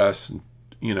better let us,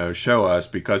 you know, show us,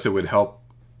 because it would help,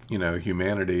 you know,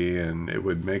 humanity, and it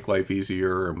would make life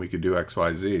easier, and we could do X,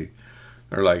 Y, Z.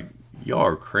 They're like, y'all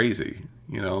are crazy,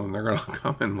 you know, and they're going to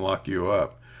come and lock you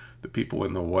up. The people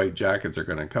in the white jackets are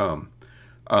going to come,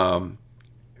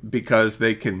 because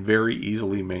they can very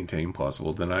easily maintain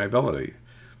plausible deniability.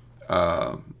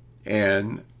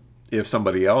 And if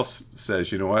somebody else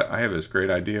says, you know what, I have this great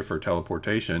idea for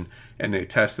teleportation, and they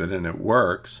test it and it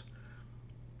works,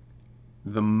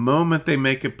 the moment they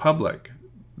make it public,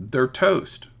 they're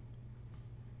toast.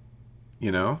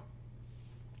 You know?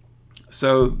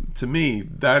 So to me,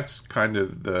 that's kind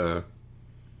of the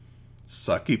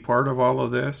sucky part of all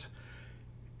of this,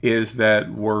 is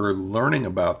that we're learning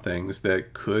about things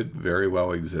that could very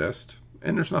well exist,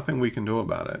 and there's nothing we can do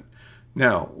about it.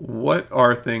 Now, what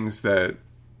are things that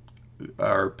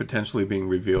are potentially being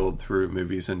revealed through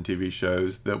movies and TV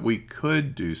shows that we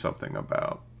could do something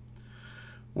about?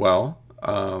 Well,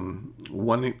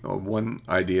 one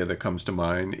idea that comes to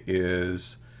mind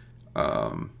is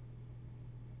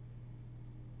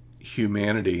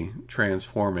humanity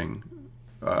transforming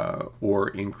or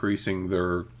increasing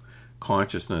their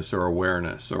consciousness or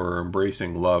awareness, or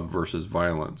embracing love versus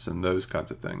violence and those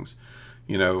kinds of things.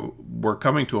 We're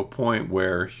coming to a point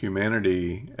where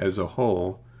humanity as a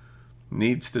whole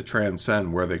needs to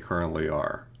transcend where they currently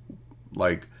are.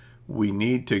 Like, we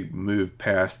need to move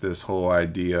past this whole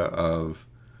idea of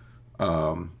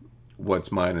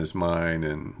what's mine is mine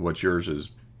and what's yours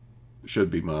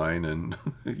should be mine, and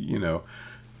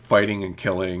fighting and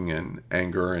killing and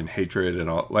anger and hatred and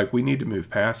all. Like, we need to move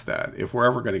past that. If we're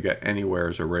ever going to get anywhere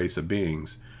as a race of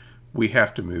beings, we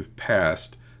have to move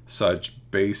past such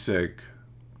basic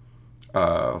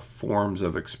forms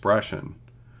of expression,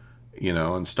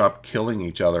 and stop killing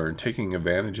each other and taking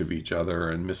advantage of each other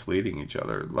and misleading each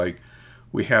other. Like,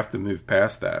 we have to move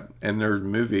past that. And there's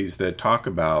movies that talk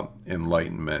about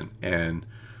enlightenment and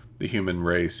the human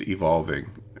race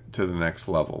evolving to the next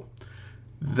level.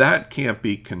 That can't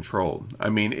be controlled. I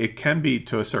mean, it can be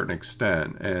to a certain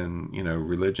extent, and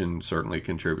religion certainly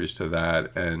contributes to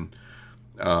that, and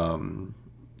a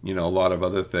lot of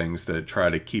other things that try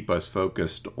to keep us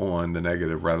focused on the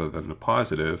negative rather than the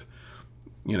positive,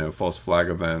 false flag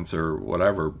events or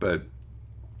whatever. But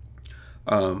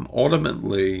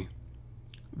ultimately,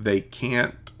 they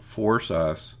can't force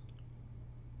us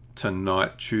to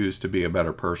not choose to be a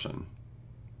better person,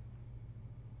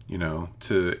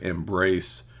 to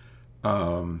embrace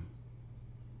our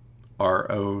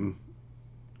own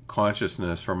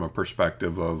consciousness from a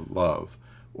perspective of love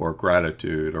or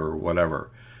gratitude or whatever.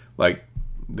 Like,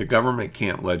 the government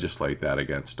can't legislate that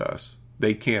against us.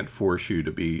 They can't force you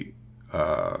to be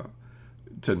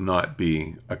to not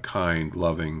be a kind,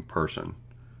 loving person.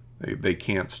 They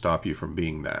can't stop you from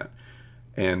being that.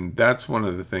 And that's one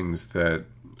of the things that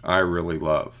I really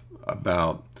love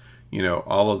about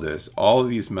all of this, all of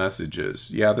these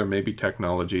messages. Yeah, there may be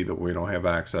technology that we don't have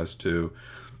access to.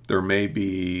 There may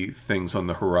be things on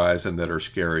the horizon that are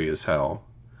scary as hell.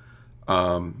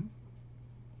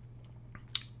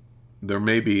 There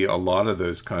may be a lot of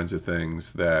those kinds of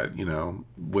things that,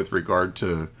 with regard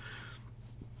to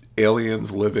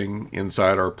aliens living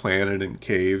inside our planet in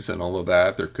caves and all of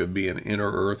that. There could be an inner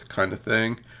Earth kind of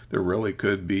thing. There really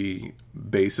could be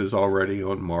bases already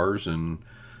on Mars and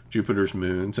Jupiter's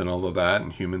moons and all of that,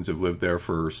 and humans have lived there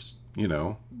for,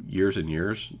 years and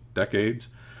years, decades.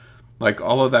 Like,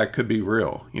 all of that could be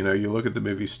real. You look at the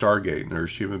movie Stargate, and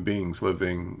there's human beings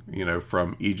living,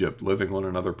 from Egypt, living on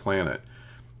another planet.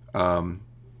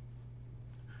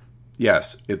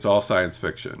 Yes, it's all science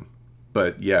fiction.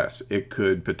 But yes, it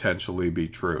could potentially be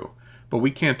true. But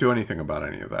we can't do anything about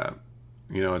any of that.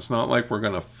 It's not like we're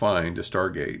going to find a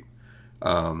Stargate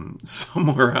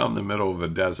somewhere out in the middle of a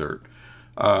desert.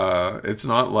 It's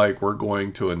not like we're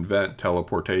going to invent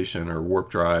teleportation or warp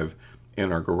drive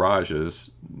in our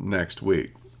garages next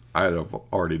week. I'd have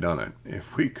already done it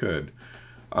if we could.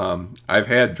 I've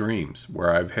had dreams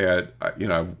where I've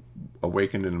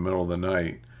awakened in the middle of the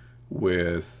night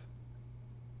with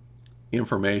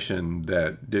information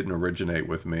that didn't originate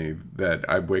with me, that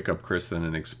I'd wake up Kristen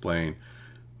and explain,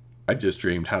 I just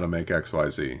dreamed how to make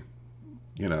XYZ,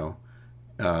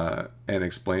 and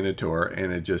explain it to her,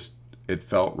 and it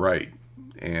felt right.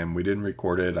 And we didn't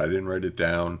record it. I didn't write it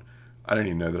down. I didn't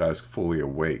even know that I was fully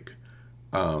awake.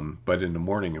 But in the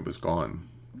morning it was gone,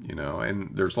 and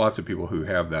there's lots of people who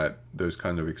have those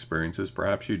kind of experiences.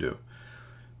 Perhaps you do.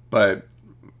 But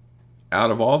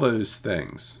out of all those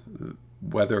things,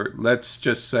 whether, let's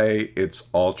just say it's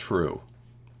all true,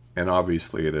 and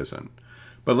obviously it isn't,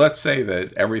 but let's say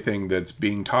that everything that's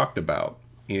being talked about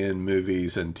in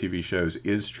movies and TV shows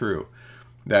is true,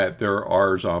 that there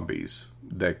are zombies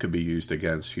that could be used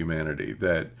against humanity,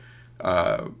 that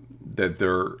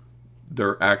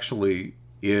there actually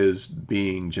is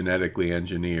being genetically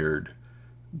engineered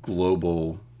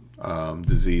global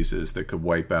diseases that could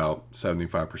wipe out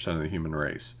 75% of the human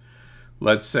race.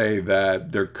 Let's say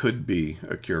that there could be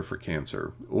a cure for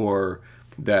cancer, or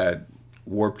that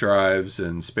warp drives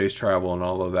and space travel and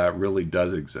all of that really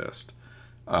does exist.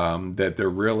 That there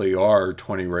really are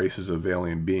 20 races of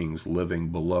alien beings living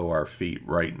below our feet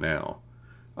right now.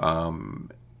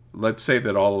 Let's say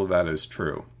that all of that is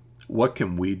true. What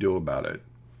can we do about it?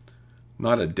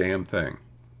 Not a damn thing.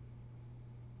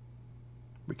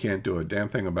 We can't do a damn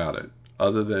thing about it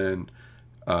other than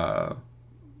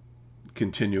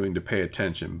continuing to pay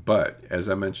attention. But as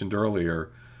I mentioned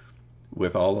earlier,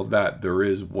 with all of that, there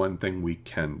is one thing we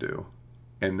can do,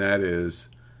 and that is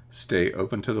stay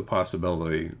open to the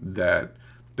possibility that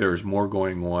there's more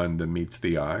going on than meets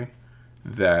the eye,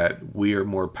 that we are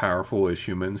more powerful as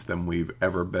humans than we've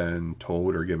ever been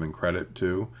told or given credit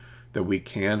to, that we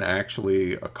can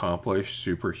actually accomplish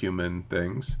superhuman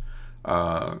things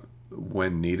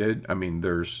when needed. I mean,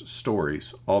 there's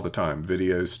stories all the time,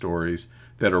 video stories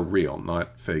that are real,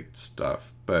 not fake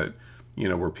stuff, but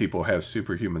where people have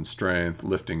superhuman strength,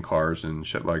 lifting cars and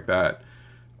shit like that.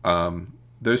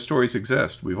 Those stories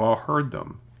exist. We've all heard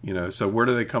them. So where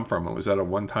do they come from? Was that a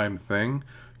one-time thing?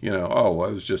 Oh, well,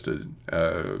 it was just a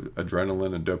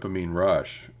adrenaline and dopamine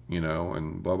rush,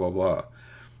 and blah, blah, blah.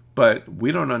 But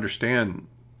we don't understand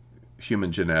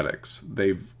human genetics.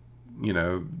 They've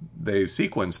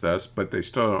sequenced us, but they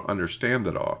still don't understand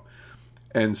it all.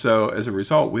 And so as a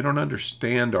result, we don't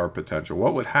understand our potential.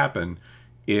 What would happen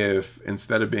if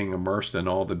instead of being immersed in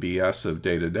all the BS of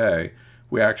day to day,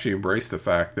 we actually embrace the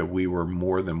fact that we were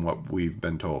more than what we've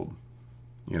been told,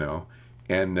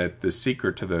 and that the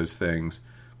secret to those things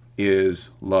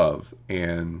is love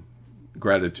and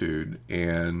gratitude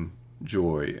and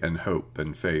joy and hope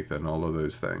and faith and all of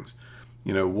those things.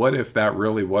 What if that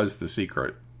really was the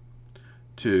secret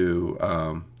to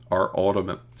our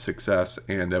ultimate success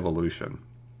and evolution?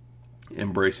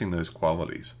 Embracing those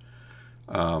qualities.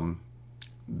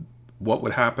 What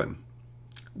would happen?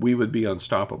 We would be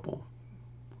unstoppable.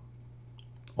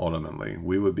 Ultimately,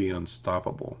 we would be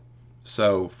unstoppable.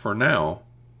 So for now,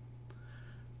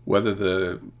 whether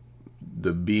the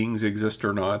beings exist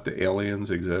or not, the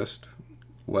aliens exist,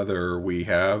 whether we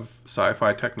have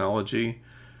sci-fi technology,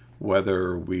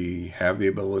 whether we have the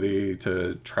ability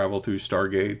to travel through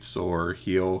stargates or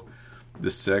heal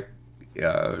the sick,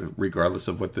 regardless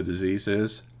of what the disease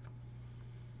is,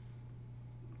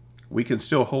 we can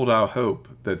still hold out hope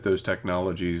that those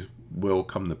technologies will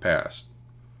come to pass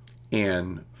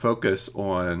and focus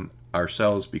on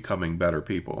ourselves becoming better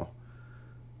people.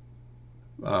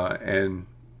 And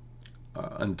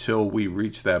until we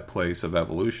reach that place of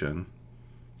evolution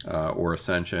or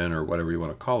ascension or whatever you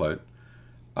want to call it,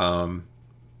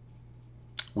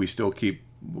 we'll still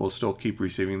keep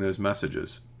receiving those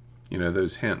messages,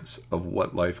 those hints of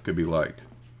what life could be like.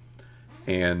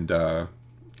 And I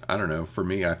don't know, for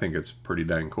me, I think it's pretty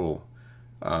dang cool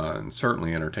and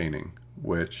certainly entertaining,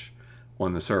 which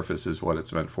on the surface is what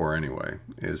it's meant for anyway,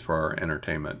 is for our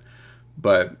entertainment.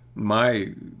 But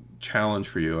my challenge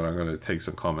for you, and I'm going to take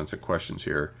some comments and questions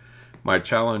here. My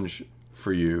challenge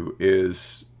for you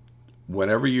is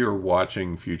whenever you're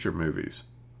watching future movies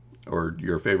or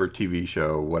your favorite TV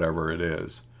show, whatever it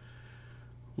is,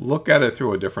 look at it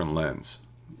through a different lens.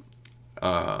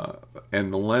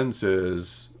 And the lens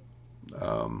is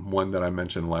one that I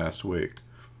mentioned last week.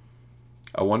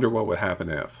 I wonder what would happen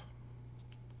if.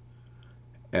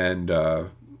 And,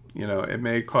 it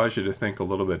may cause you to think a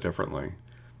little bit differently.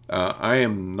 I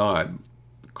am not,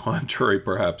 contrary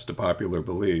perhaps to popular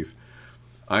belief,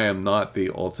 I am not the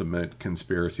ultimate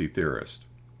conspiracy theorist.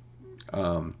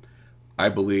 I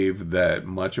believe that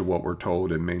much of what we're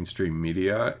told in mainstream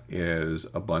media is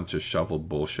a bunch of shoveled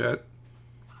bullshit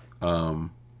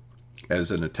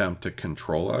as an attempt to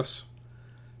control us.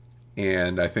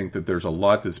 And I think that there's a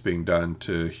lot that's being done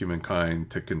to humankind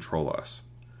to control us.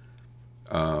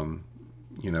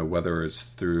 Whether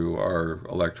it's through our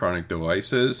electronic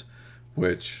devices,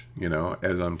 which,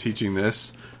 as I'm teaching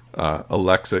this,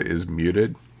 Alexa is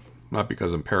muted. Not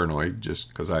because I'm paranoid, just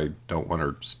because I don't want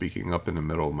her speaking up in the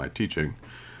middle of my teaching.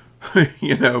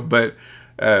 But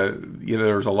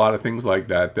there's a lot of things like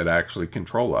that actually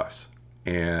control us.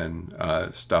 And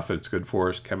stuff that's good for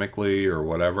us chemically or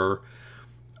whatever.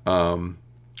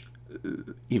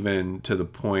 Even to the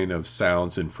point of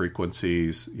sounds and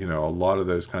frequencies, a lot of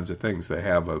those kinds of things, they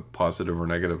have a positive or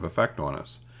negative effect on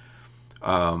us.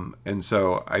 And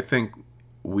so I think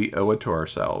we owe it to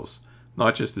ourselves,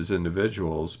 not just as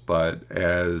individuals, but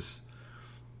as,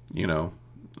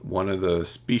 one of the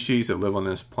species that live on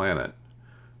this planet.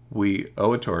 We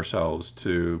owe it to ourselves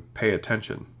to pay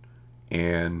attention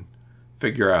and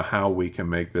figure out how we can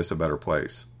make this a better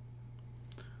place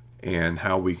and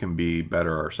how we can be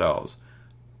better ourselves.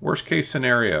 Worst case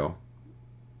scenario,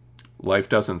 life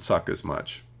doesn't suck as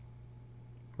much,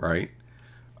 right?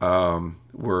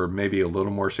 We're maybe a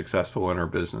little more successful in our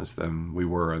business than we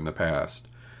were in the past.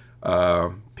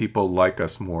 People like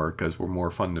us more because we're more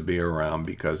fun to be around,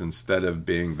 because instead of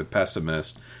being the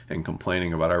pessimist and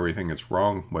complaining about everything that's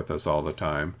wrong with us all the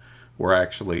time, we're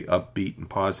actually upbeat and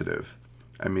positive.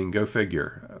 I mean, go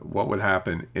figure. What would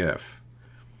happen if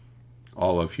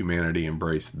all of humanity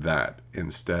embraced that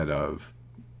instead of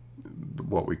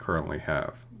what we currently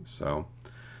have? So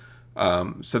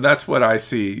that's what I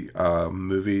see.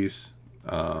 Movies,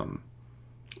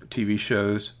 TV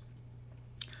shows,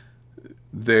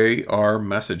 they are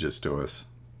messages to us,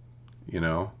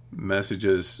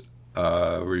 messages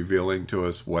revealing to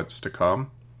us what's to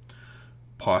come.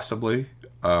 possibly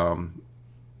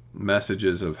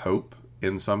messages of hope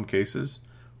in some cases,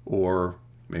 or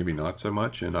maybe not so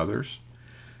much in others.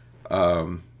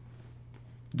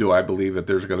 Do I believe that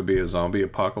there's going to be a zombie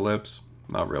apocalypse?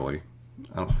 Not really.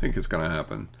 I don't think it's going to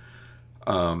happen.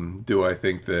 Do I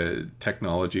think that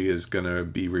technology is going to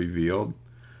be revealed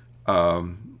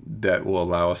that will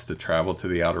allow us to travel to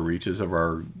the outer reaches of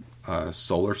our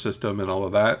solar system and all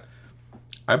of that?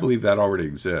 I believe that already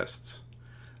exists.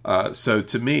 So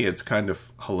to me, it's kind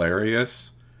of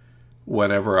hilarious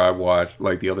whenever I watch,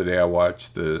 like the other day I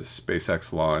watched the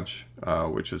SpaceX launch,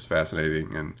 which was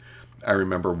fascinating. And I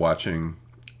remember watching,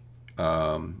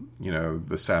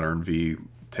 the Saturn V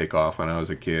take off when I was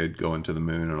a kid, going to the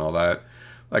moon and all that.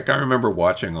 Like, I remember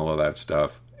watching all of that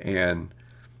stuff. And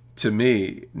to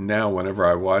me, now, whenever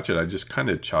I watch it, I just kind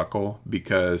of chuckle,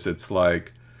 because it's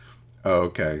like, oh,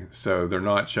 okay, so they're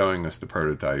not showing us the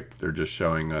prototype. They're just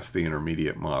showing us the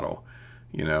intermediate model.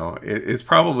 It's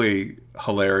probably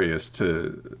hilarious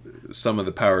to some of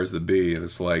the powers that be. And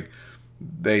it's like,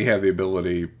 they have the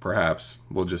ability, perhaps,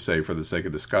 we'll just say for the sake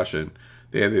of discussion,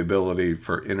 they have the ability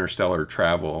for interstellar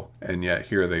travel. And yet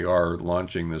here they are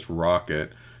launching this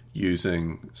rocket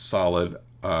using solid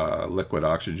liquid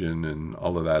oxygen and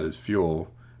all of that as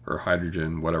fuel, or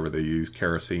hydrogen, whatever they use,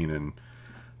 kerosene, and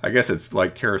I guess it's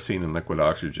like kerosene and liquid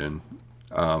oxygen.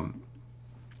 So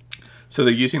they're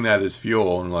using that as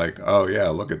fuel, and like, oh yeah,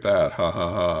 look at that, ha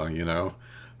ha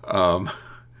ha,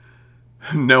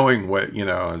 knowing what,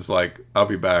 is like, I'll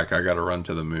be back, I got to run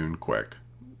to the moon quick,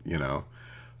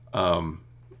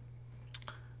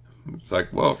 It's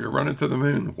like, well, if you're running to the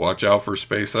moon, watch out for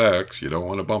SpaceX. You don't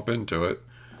want to bump into it,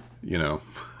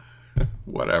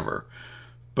 whatever.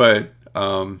 But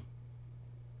I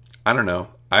don't know.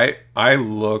 I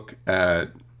look at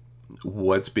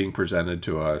what's being presented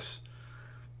to us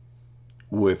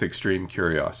with extreme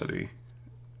curiosity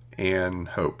and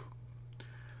hope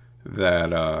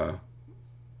that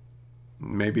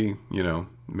maybe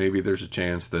there's a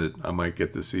chance that I might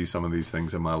get to see some of these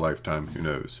things in my lifetime. Who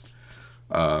knows?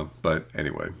 But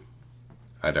anyway,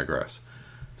 I digress.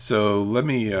 So let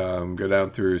me go down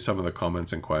through some of the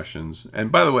comments and questions.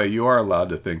 And by the way, you are allowed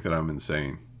to think that I'm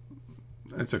insane.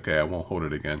 It's okay. I won't hold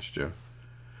it against you.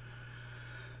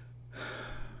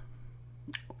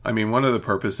 I mean, one of the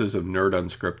purposes of Nerd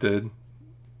Unscripted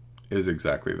is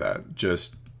exactly that.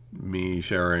 Just me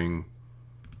sharing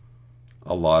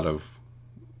a lot of,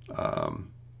 a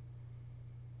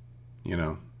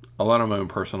lot of my own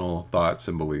personal thoughts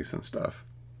and beliefs and stuff.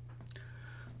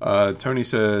 Tony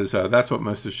says, that's what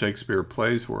most of Shakespeare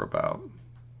plays were about.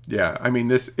 Yeah, I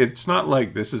mean, it's not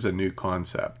like this is a new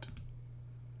concept.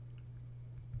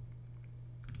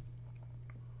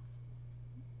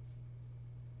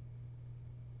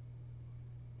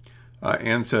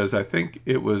 Ann says, I think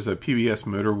it was a PBS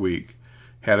Motor Week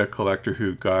had a collector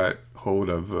who got hold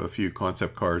of a few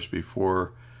concept cars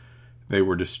before they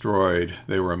were destroyed.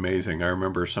 They were amazing. I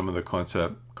remember some of the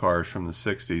concept cars from the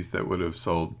 60s that would have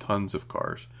sold tons of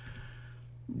cars.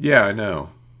 Yeah, I know.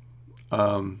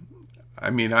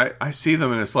 I mean, I see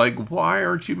them and it's like, why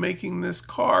aren't you making this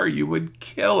car? You would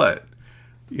kill it.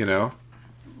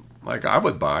 Like I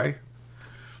would buy.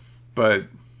 But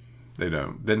they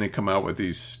don't. Then they come out with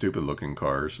these stupid looking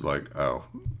cars like, oh,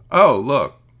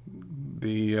 look.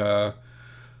 The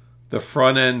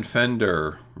front end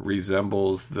fender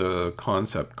resembles the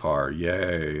concept car.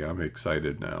 Yay, I'm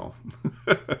excited now.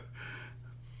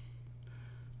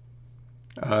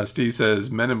 Steve says,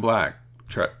 Men in Black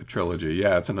trilogy.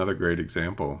 Yeah, it's another great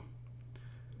example.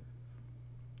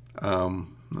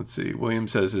 Let's see. William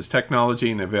says, as technology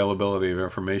and availability of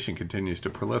information continues to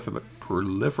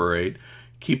proliferate,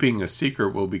 keeping a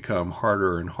secret will become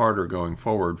harder and harder going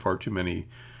forward. Far too many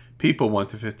people want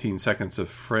the 15 seconds of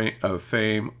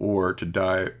fame or to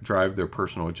drive their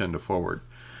personal agenda forward.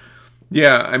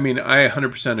 Yeah, I mean, I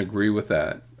 100% agree with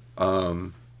that.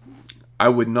 I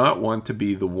would not want to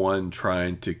be the one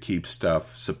trying to keep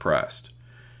stuff suppressed,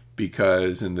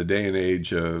 because in the day and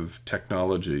age of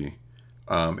technology,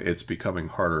 it's becoming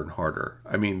harder and harder.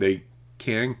 I mean, they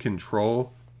can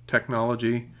control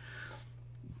technology.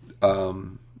 I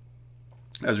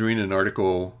was reading an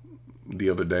article the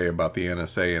other day about the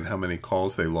NSA and how many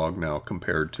calls they log now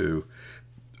compared to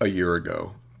a year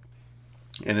ago.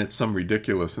 And it's some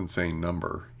ridiculous, insane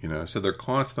number, so they're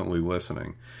constantly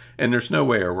listening and there's no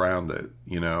way around it.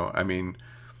 I mean,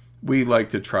 we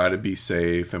like to try to be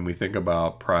safe and we think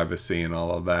about privacy and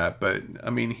all of that. But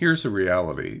I mean, here's the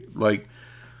reality. Like,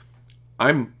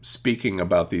 I'm speaking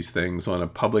about these things on a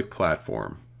public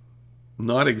platform,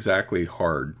 not exactly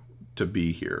hard to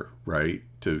be here, right?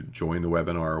 To join the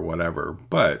webinar or whatever.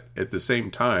 But at the same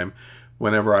time,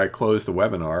 whenever I close the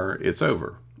webinar, it's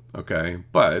over. Okay.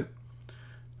 But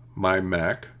my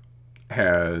Mac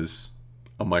has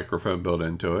a microphone built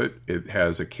into it. It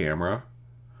has a camera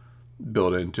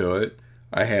built into it.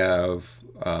 I have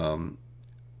an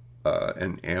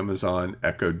Amazon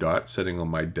Echo Dot sitting on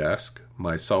my desk.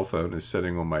 My cell phone is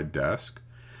sitting on my desk.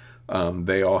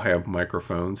 They all have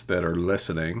microphones that are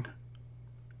listening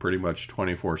pretty much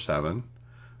 24/7.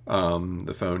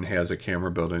 The phone has a camera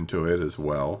built into it as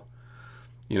well.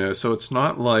 So it's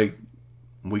not like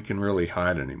we can really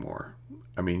hide anymore.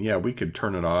 I mean, yeah, we could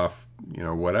turn it off,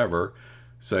 whatever.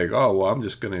 Say, oh, well, I'm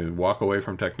just going to walk away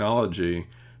from technology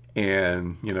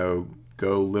and,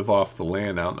 go live off the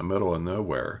land out in the middle of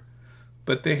nowhere.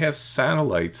 But they have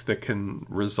satellites that can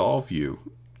resolve you.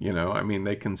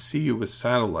 They can see you with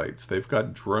satellites. They've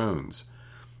got drones,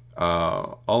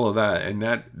 all of that. And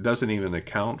that doesn't even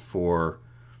account for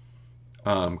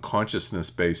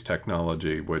consciousness-based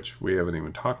technology, which we haven't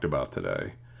even talked about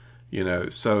today.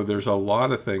 So there's a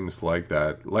lot of things like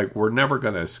that. Like, we're never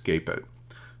going to escape it.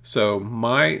 So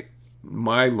my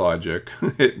logic,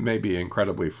 it may be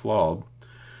incredibly flawed,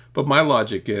 but my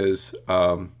logic is,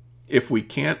 if we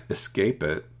can't escape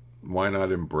it, why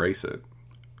not embrace it?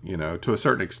 To a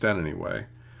certain extent anyway.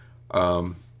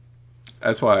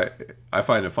 That's why I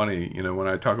find it funny, when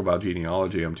I talk about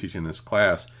genealogy, I'm teaching this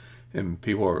class, and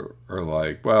people are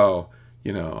like, well,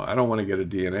 I don't want to get a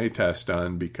DNA test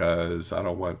done because I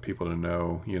don't want people to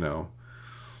know,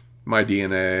 my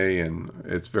DNA, and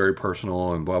it's very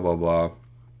personal and blah, blah, blah.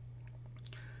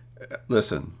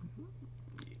 Listen,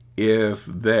 if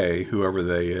they, whoever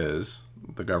they is,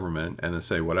 the government,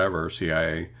 NSA, whatever,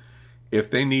 CIA, if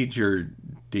they need your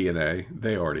DNA,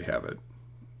 they already have it.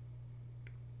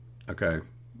 Okay?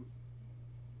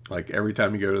 Like, every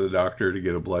time you go to the doctor to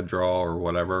get a blood draw or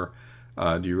whatever,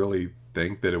 do you really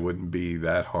think that it wouldn't be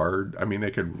that hard? I mean,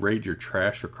 they could raid your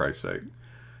trash, for Christ's sake.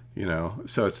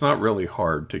 So it's not really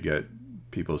hard to get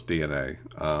people's DNA.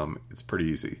 It's pretty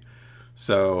easy.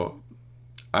 So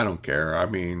I don't care. I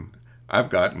mean, I've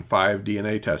gotten 5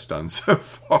 DNA tests done so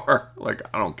far. Like,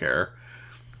 I don't care.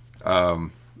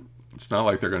 It's not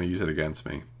like they're going to use it against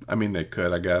me. I mean, they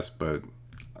could, I guess, but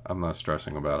I'm not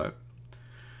stressing about it.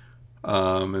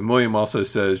 And William also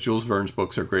says, Jules Verne's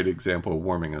books are a great example of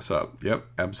warming us up. Yep,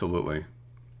 absolutely.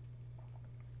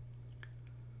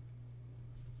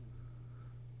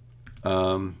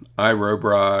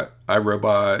 iRobot,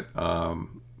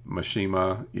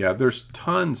 Mishima. Yeah, there's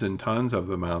tons and tons of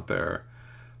them out there.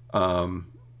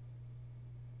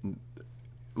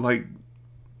 Like,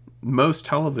 most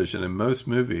television and most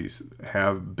movies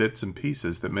have bits and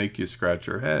pieces that make you scratch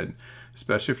your head,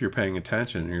 especially if you're paying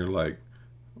attention and you're like,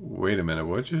 wait a minute,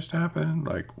 what just happened?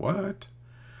 Like, what?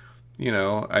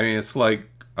 It's like,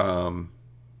 like,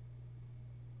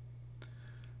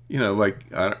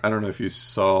 I don't know if you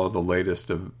saw the latest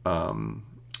of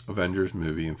Avengers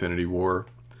movie, Infinity War.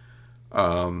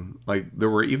 Like, there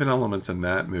were even elements in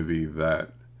that movie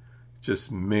that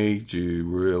just made you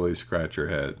really scratch your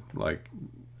head. Like,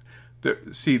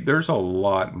 there's a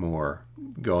lot more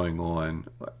going on.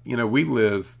 We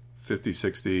live 50,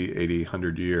 60, 80,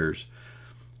 100 years,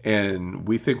 and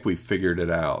we think we figured it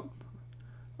out.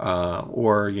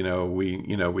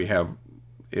 We have,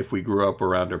 if we grew up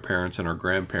around our parents and our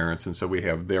grandparents, and so we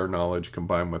have their knowledge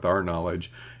combined with our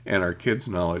knowledge and our kids'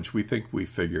 knowledge, we think we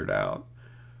figured out.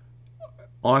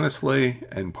 Honestly,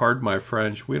 and pardon my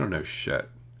French, we don't know shit.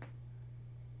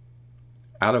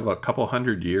 Out of a couple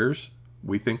hundred years,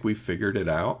 we think we figured it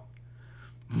out.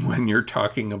 When you're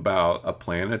talking about a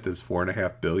planet that's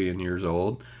 4.5 billion years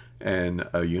old and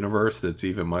a universe that's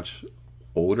even much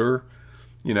older,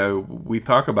 we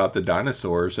talk about the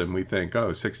dinosaurs and we think,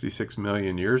 66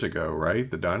 million years ago, right?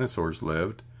 The dinosaurs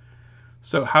lived.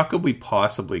 So how could we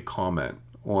possibly comment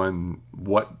on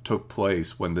what took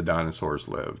place when the dinosaurs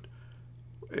lived?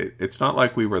 It's not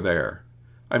like we were there.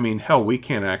 I mean, hell, we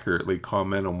can't accurately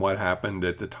comment on what happened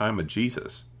at the time of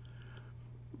Jesus.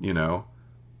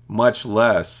 Much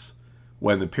less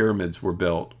when the pyramids were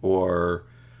built or,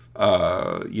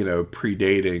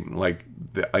 predating like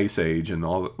the Ice Age and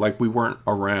all. Like, we weren't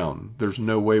around. There's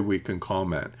no way we can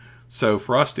comment. So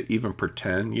for us to even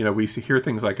pretend, we hear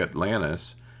things like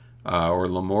Atlantis or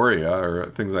Lemuria or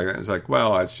things like that. It's like,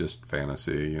 well, that's just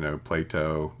fantasy,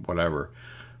 Plato, whatever.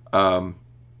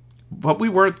 But we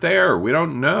weren't there. We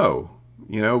don't know.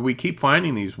 We keep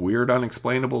finding these weird,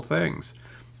 unexplainable things.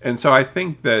 And so I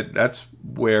think that that's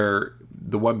where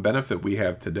the one benefit we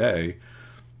have today,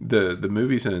 the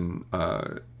movies and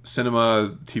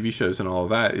cinema, TV shows and all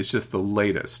of that, is just the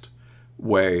latest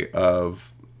way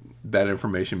of that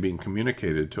information being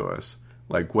communicated to us.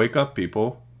 Like, wake up,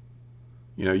 people.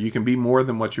 You can be more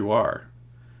than what you are.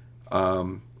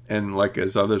 And like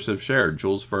as others have shared,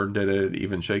 Jules Verne did it,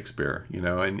 even Shakespeare,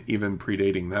 and even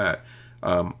predating that.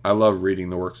 I love reading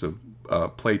the works of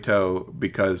Plato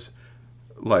because,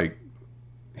 like,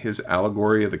 his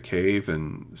allegory of the cave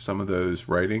and some of those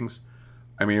writings,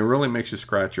 it really makes you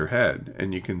scratch your head.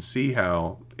 And you can see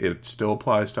how it still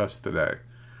applies to us today.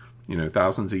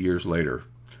 Thousands of years later.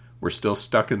 We're still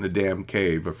stuck in the damn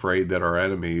cave, afraid that our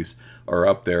enemies are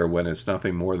up there when it's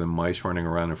nothing more than mice running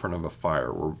around in front of a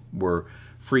fire. We're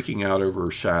freaking out over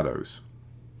shadows,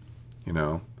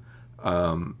 and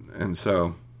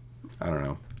so, I don't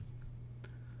know.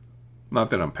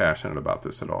 Not that I'm passionate about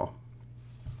this at all.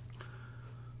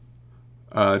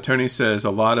 Tony says, a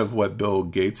lot of what Bill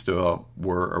Gates developed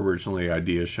were originally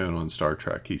ideas shown on Star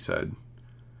Trek, he said.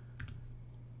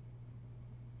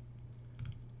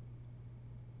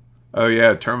 Oh,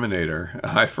 yeah, Terminator.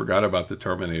 I forgot about the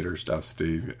Terminator stuff,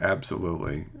 Steve.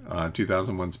 Absolutely.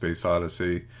 2001 Space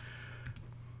Odyssey.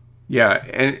 Yeah,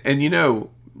 and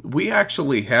we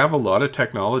actually have a lot of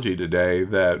technology today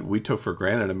that we took for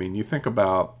granted. You think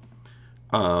about,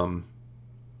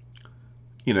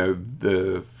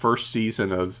 the first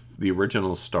season of the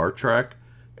original Star Trek,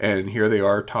 and here they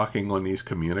are talking on these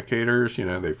communicators.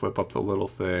 They flip up the little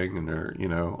thing and they're,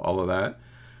 all of that.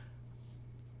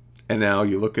 And now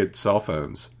you look at cell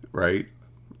phones, right?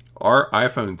 Our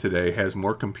iPhone today has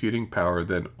more computing power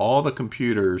than all the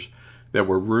computers that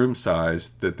were room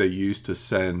sized that they used to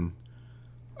send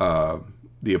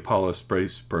the Apollo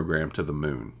space program to the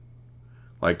moon.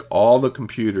 Like all the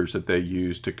computers that they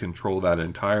used to control that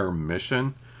entire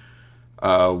mission,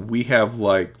 we have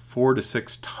like 4 to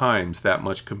 6 times that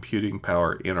much computing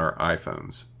power in our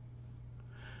iPhones.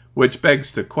 Which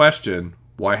begs the question,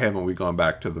 why haven't we gone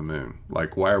back to the moon?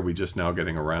 Like, why are we just now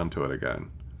getting around to it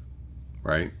again?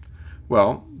 Right?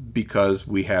 Well, because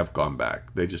we have gone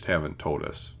back. They just haven't told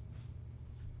us.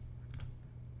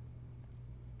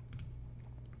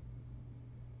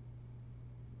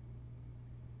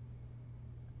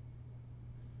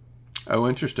 Oh,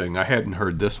 interesting. I hadn't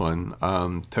heard this one.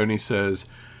 Tony says,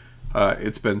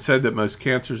 it's been said that most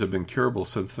cancers have been curable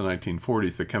since the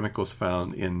 1940s. The chemicals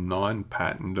found in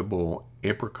non-patentable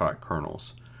apricot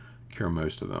kernels cure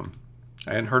most of them.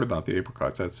 I hadn't heard about the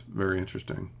apricots. That's very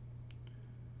interesting.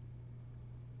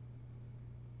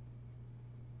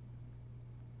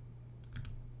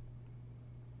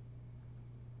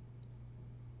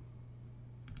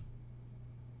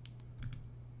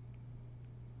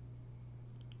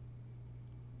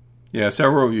 Yeah,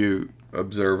 several of you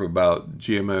observe about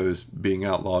GMOs being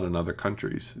outlawed in other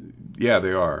countries. Yeah,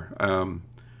 they are.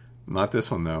 Not this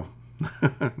one, though.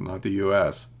 Not the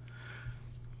U.S.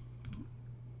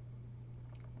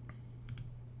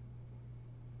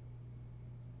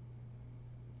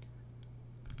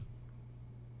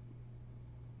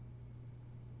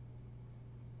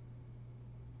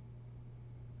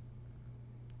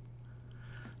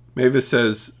 Mavis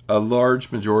says, a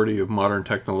large majority of modern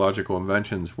technological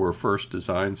inventions were first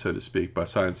designed, so to speak, by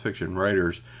science fiction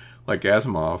writers like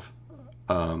Asimov.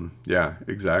 Yeah,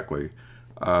 exactly.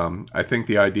 I think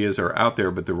the ideas are out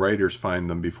there, but the writers find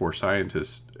them before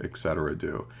scientists, etc.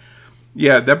 do.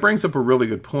 Yeah, that brings up a really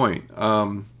good point.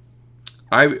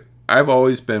 I've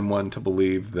always been one to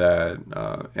believe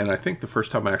that, and I think the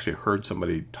first time I actually heard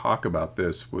somebody talk about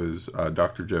this was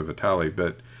Dr. Joe Vitale,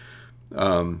 but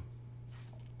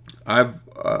I've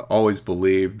always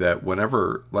believed that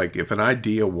whenever, like, if an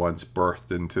idea once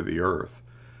birthed into the earth,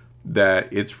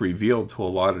 that it's revealed to a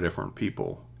lot of different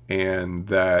people, and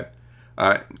that,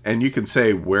 and you can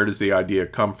say, where does the idea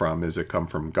come from? Does it come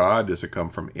from God? Does it come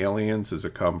from aliens? Does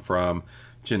it come from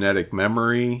genetic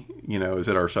memory? Is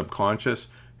it our subconscious?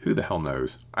 Who the hell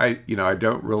knows? I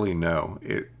don't really know.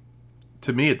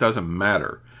 To me, it doesn't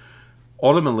matter.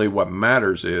 Ultimately, what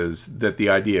matters is that the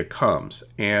idea comes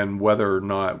and whether or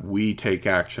not we take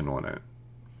action on it.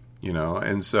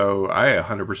 And so I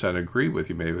 100% agree with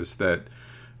you, Mavis, that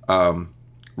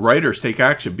writers take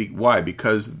action. Why?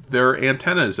 Because their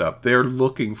antenna's up. They're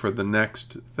looking for the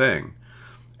next thing,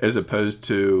 as opposed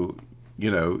to,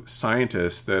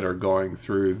 scientists that are going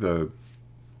through the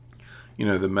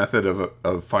method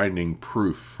of finding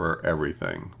proof for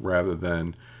everything rather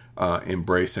than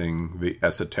embracing the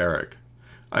esoteric.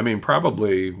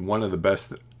 Probably one of the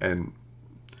best, and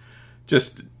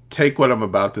just take what I'm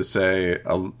about to say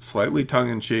a slightly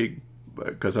tongue-in-cheek,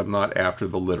 because I'm not after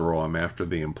the literal, I'm after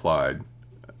the implied.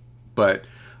 But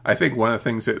I think one of the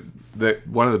things that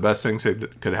one of the best things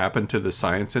that could happen to the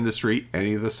science industry,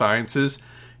 any of the sciences,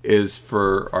 is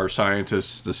for our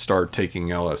scientists to start taking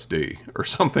LSD or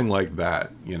something like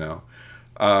that,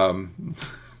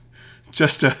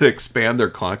 just to expand their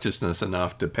consciousness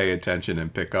enough to pay attention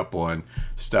and pick up on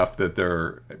stuff that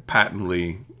they're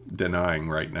patently denying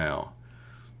right now,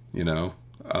 you know.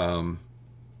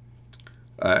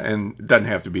 And it doesn't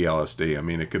have to be LSD. I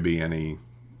mean, it could be any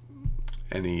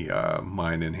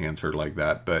mind enhancer like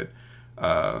that. But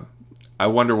I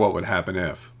wonder what would happen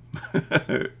if,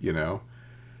 you know.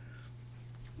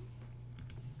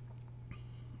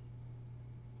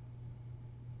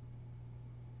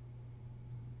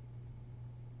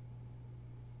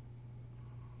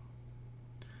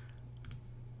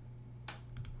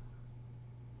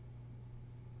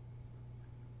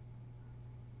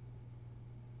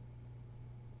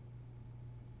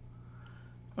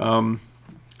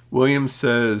 Williams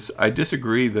says, I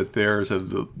disagree that there's a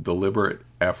deliberate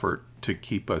effort to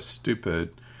keep us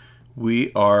stupid.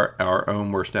 We are our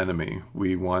own worst enemy.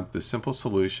 We want the simple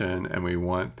solution, and we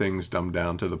want things dumbed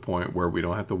down to the point where we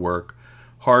don't have to work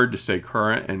hard to stay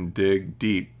current and dig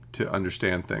deep to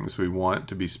understand things. We want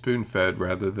to be spoon-fed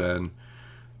rather than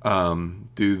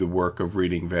do the work of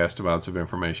reading vast amounts of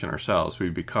information ourselves. We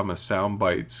become a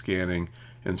soundbite scanning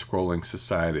and scrolling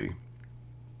society.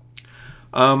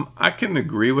 I can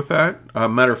agree with that.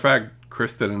 Matter of fact,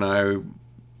 Kristen and I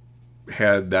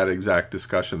had that exact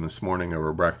discussion this morning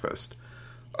over breakfast.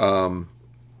 I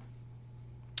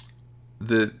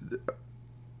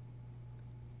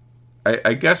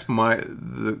guess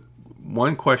the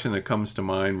one question that comes to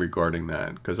mind regarding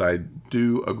that, because I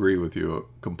do agree with you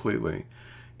completely,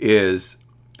 is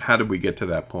how did we get to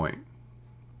that point?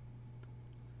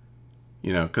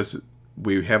 You know, because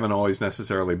we haven't always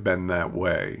necessarily been that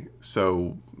way.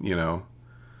 So, you know,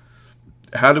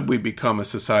 how did we become a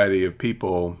society of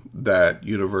people that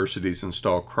universities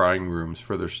install crying rooms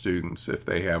for their students if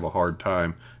they have a hard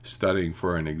time studying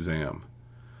for an exam?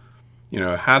 You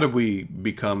know, how did we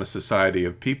become a society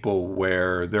of people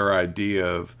where their idea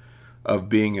of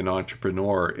being an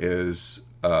entrepreneur is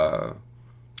a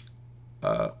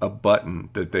button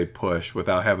that they push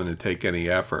without having to take any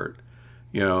effort?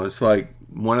 You know, it's like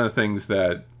one of the things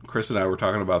that Chris and I were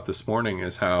talking about this morning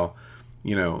is how,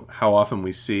 you know, how often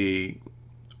we see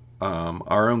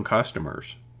our own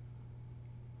customers,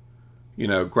 you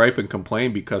know, gripe and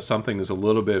complain because something is a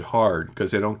little bit hard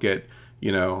because they don't get,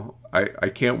 you know, I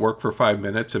can't work for 5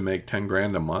 minutes and make 10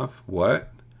 grand a month.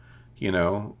 What? You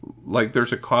know, like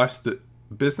there's a cost that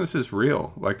business is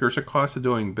real. Like there's a cost of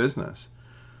doing business.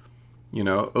 You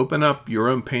know, open up your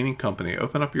own painting company,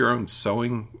 open up your own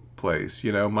sewing place.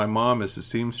 You know, my mom is a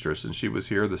seamstress and she was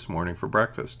here this morning for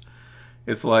breakfast.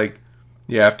 It's like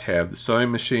you have to have the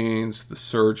sewing machines, the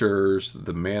sergers,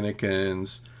 the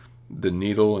mannequins, the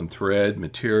needle and thread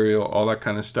material, all that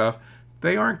kind of stuff.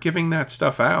 They aren't giving that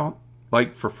stuff out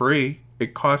like for free.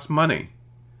 It costs money.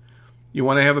 You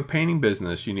want to have a painting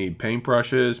business, you need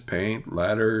paintbrushes, paint,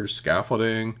 ladders,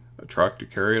 scaffolding, a truck to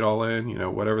carry it all in, you know,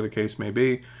 whatever the case may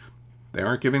be. They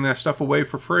aren't giving that stuff away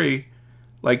for free.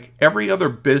 Like every other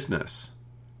business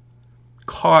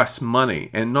costs money,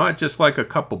 and not just like a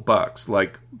couple bucks,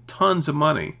 like tons of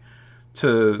money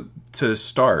to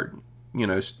start. You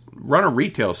know, run a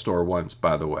retail store once,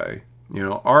 by the way. You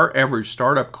know, our average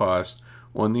startup cost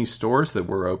on these stores that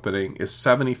we're opening is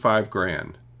 75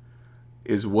 grand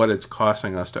is what it's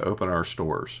costing us to open our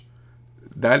stores.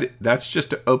 That's just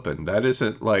to open. That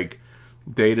isn't like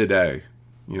day to day.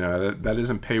 You know, that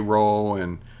isn't payroll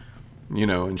and, you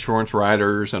know, insurance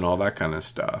riders and all that kind of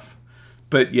stuff.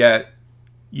 But yet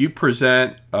you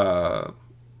present a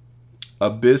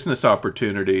business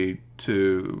opportunity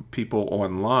to people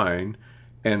online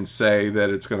and say that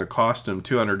it's going to cost them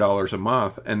 $200 a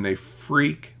month, and they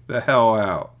freak the hell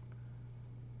out.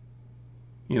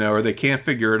 You know, or they can't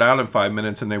figure it out in 5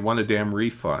 minutes and they want a damn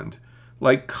refund.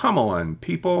 Like, come on,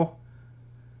 people.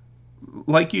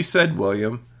 Like you said,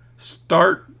 William,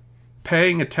 start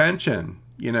paying attention,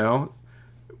 you know.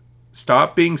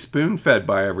 Stop being spoon-fed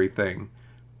by everything.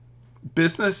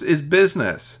 Business is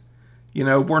business. You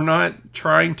know, we're not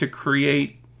trying to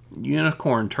create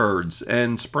unicorn turds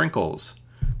and sprinkles.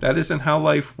 That isn't how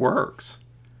life works.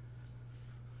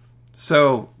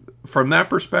 So, from that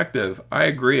perspective, I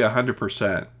agree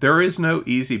 100%. There is no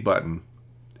easy button.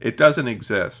 It doesn't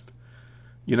exist.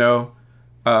 You know,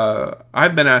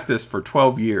 I've been at this for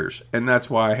 12 years, and that's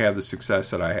why I have the success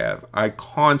that I have. I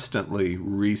constantly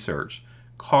research.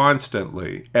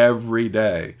 Constantly, every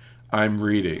day, I'm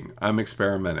reading, I'm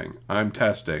experimenting, I'm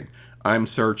testing, I'm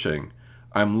searching,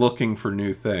 I'm looking for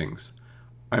new things.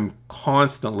 I'm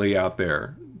constantly out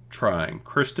there trying.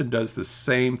 Kristen does the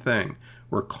same thing.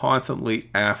 We're constantly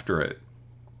after it.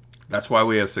 That's why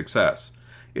we have success.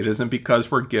 It isn't because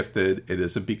we're gifted. It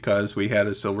isn't because we had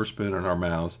a silver spoon in our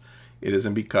mouths. It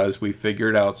isn't because we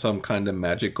figured out some kind of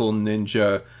magical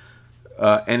ninja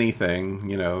anything,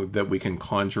 that we can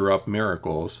conjure up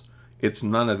miracles. It's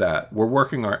none of that. We're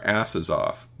working our asses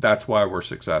off. That's why we're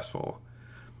successful.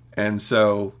 And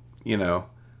so,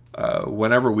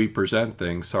 whenever we present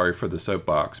things, sorry for the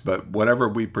soapbox, but whenever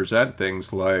we present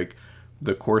things like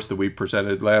the course that we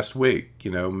presented last week,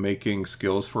 making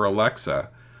skills for Alexa,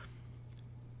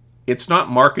 it's not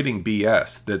marketing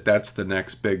BS that's the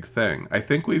next big thing. I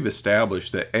think we've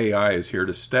established that AI is here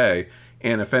to stay,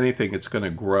 and if anything, it's going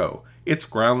to grow. It's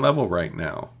ground level right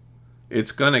now.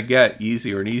 It's going to get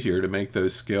easier and easier to make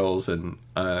those skills, and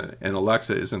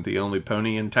Alexa isn't the only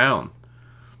pony in town.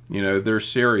 There's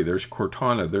Siri, there's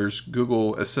Cortana, there's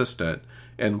Google Assistant,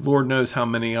 and Lord knows how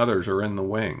many others are in the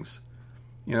wings.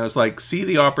 It's like, see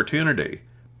the opportunity,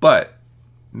 but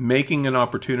making an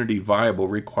opportunity viable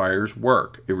requires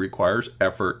work. It requires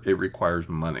effort. It requires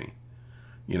money.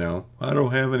 I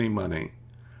don't have any money.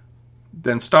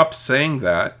 Then stop saying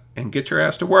that and get your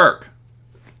ass to work.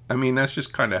 I mean, that's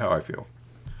just kind of how I feel.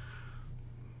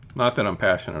 Not that I'm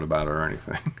passionate about it or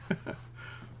anything.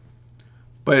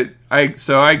 But I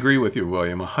agree with you,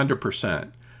 William,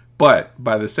 100%. But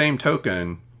by the same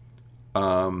token,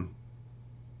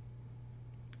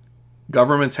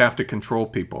 governments have to control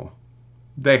people.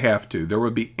 They have to. There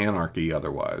would be anarchy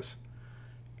otherwise.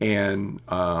 And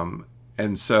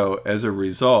so as a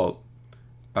result,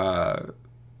 I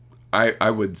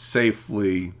would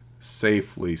safely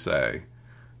say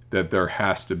that there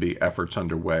has to be efforts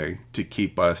underway to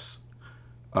keep us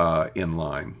in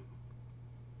line.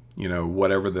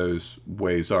 Whatever those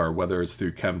ways are, whether it's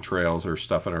through chemtrails or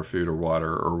stuff in our food or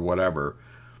water or whatever,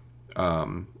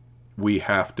 we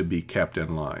have to be kept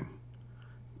in line.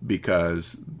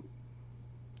 Because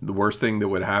the worst thing that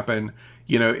would happen,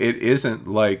 it isn't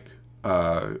like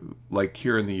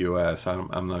here in the U.S.,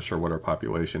 I'm not sure what our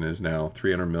population is now,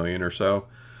 300 million or so,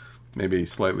 maybe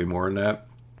slightly more than that.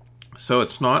 So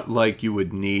it's not like you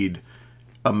would need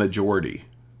a majority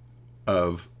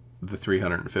of the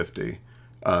 350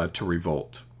 to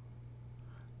revolt.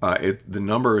 The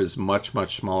number is much,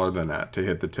 much smaller than that to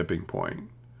hit the tipping point.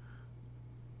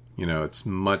 It's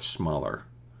much smaller.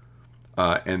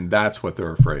 And that's what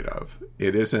they're afraid of.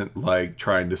 It isn't like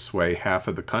trying to sway half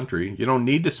of the country. You don't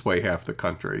need to sway half the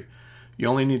country. You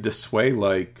only need to sway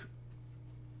like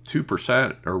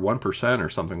 2% or 1% or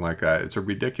something like that. It's a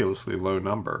ridiculously low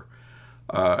number.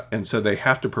 And so they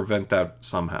have to prevent that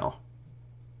somehow.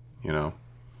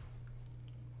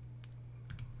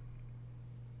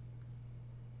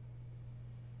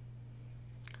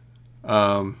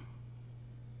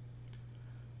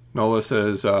 Nola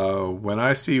says, when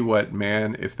I see what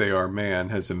man, if they are man,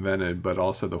 has invented, but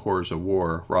also the horrors of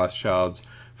war, Rothschilds,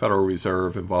 Federal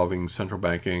Reserve involving central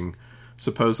banking,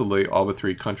 supposedly all but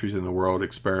 3 countries in the world,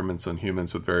 experiments on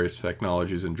humans with various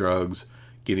technologies and drugs,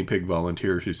 guinea pig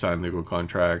volunteers who sign legal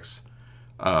contracts,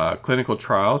 clinical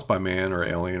trials by man or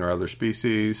alien or other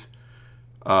species,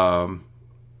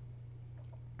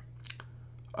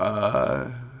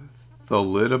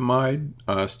 thalidomide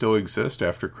still exists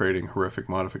after creating horrific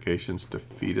modifications to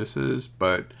fetuses,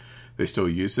 but they still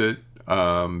use it.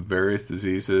 Various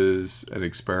diseases and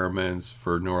experiments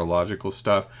for neurological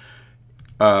stuff.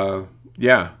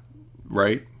 Yeah,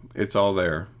 right? It's all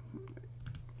there.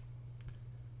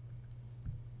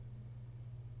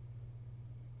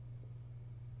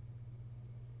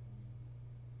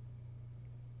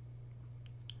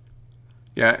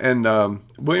 Yeah, and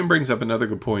William brings up another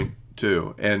good point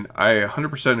too, and I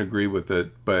 100% agree with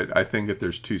it, but I think that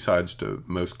there's 2 sides to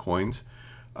most coins.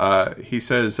 He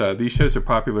says, these shows are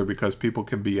popular because people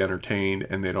can be entertained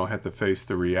and they don't have to face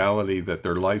the reality that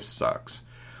their life sucks.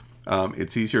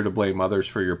 It's easier to blame others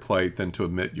for your plight than to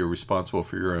admit you're responsible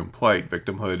for your own plight.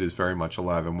 Victimhood is very much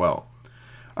alive and well.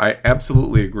 I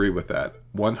absolutely agree with that,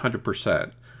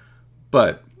 100%.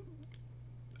 But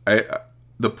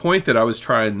the point that I was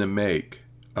trying to make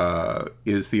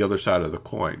is the other side of the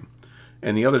coin.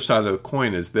 And the other side of the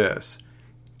coin is this.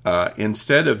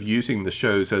 Instead of using the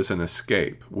shows as an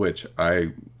escape, which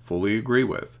I fully agree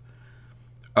with,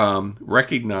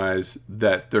 recognize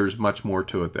that there's much more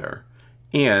to it there.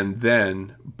 And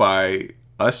then by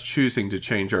us choosing to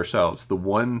change ourselves, the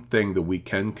one thing that we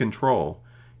can control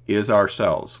is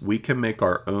ourselves. We can make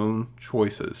our own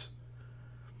choices,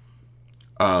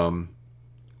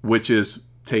 which is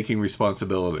taking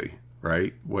responsibility,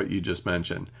 right? What you just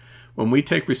mentioned. When we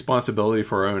take responsibility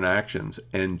for our own actions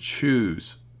and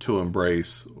choose to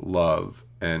embrace love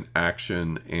and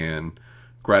action and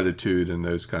gratitude and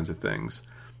those kinds of things,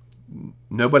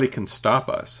 nobody can stop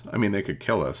us. I mean, they could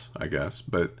kill us, I guess,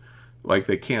 but like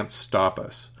they can't stop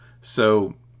us.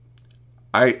 So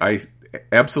I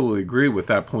absolutely agree with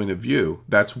that point of view.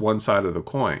 That's one side of the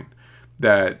coin.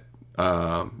 That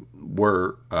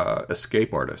we're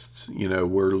escape artists. You know,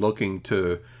 we're looking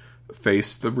to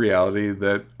face the reality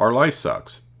that our life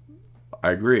sucks.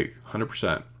 I agree,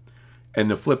 100%. And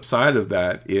the flip side of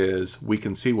that is we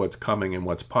can see what's coming and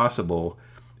what's possible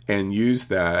and use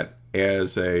that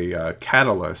as a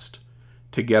catalyst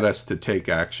to get us to take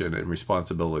action and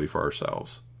responsibility for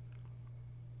ourselves.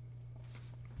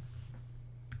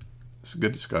 It's a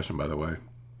good discussion, by the way.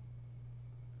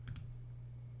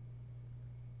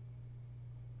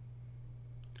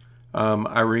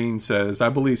 Irene says, I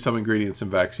believe some ingredients in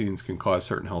vaccines can cause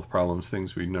certain health problems,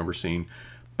 things we've never seen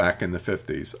back in the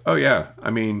 50s. Oh, yeah. I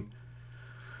mean,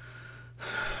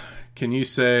 can you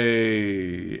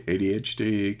say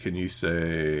ADHD? Can you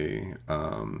say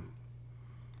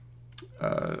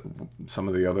some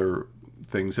of the other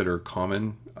things that are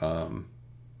common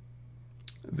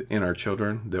in our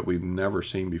children that we've never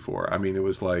seen before? I mean, it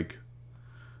was like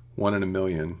 1 in a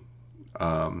million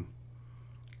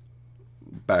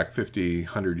back 50,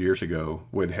 100 years ago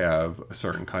would have a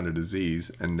certain kind of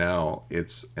disease, and now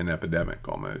it's an epidemic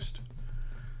almost,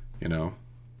 you know?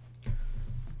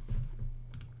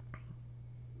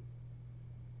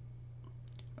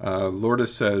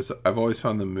 Lourdes says, I've always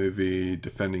found the movie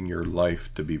Defending Your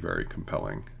Life to be very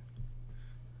compelling.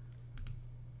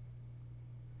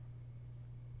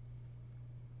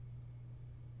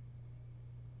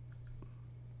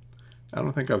 I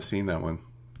don't think I've seen that one.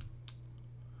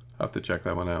 I'll have to check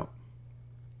that one out.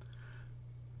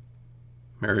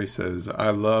 Mary says, I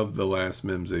love The Last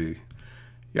Mimsy.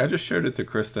 Yeah, I just showed it to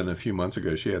Kristen a few months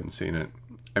ago. She hadn't seen it.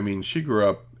 I mean, she grew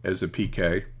up as a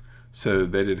PK, so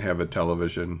they didn't have a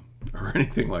television or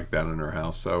anything like that in her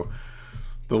house. So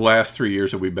the last 3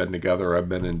 years that we've been together, I've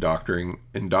been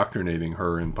indoctrinating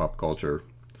her in pop culture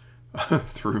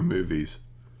through movies.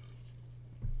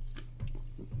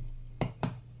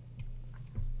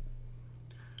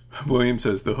 William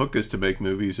says, the hook is to make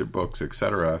movies or books,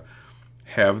 etc.,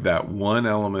 have that one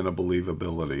element of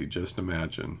believability. Just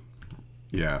imagine.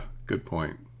 Yeah, good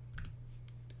point.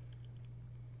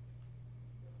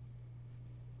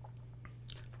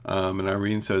 And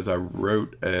Irene says, I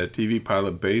wrote a TV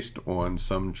pilot based on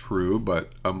some true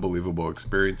but unbelievable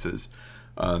experiences.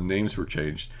 Names were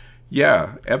changed.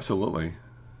 Yeah, absolutely.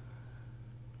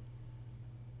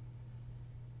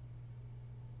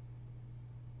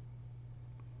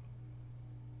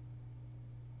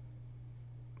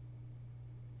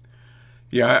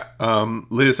 Yeah,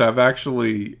 Liz, I've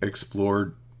actually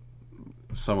explored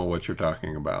some of what you're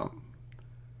talking about.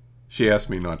 She asked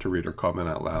me not to read her comment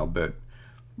out loud, but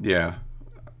yeah,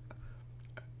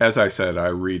 as I said, I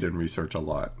read and research a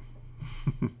lot.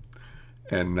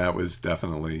 And that was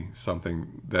definitely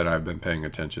something that I've been paying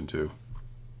attention to.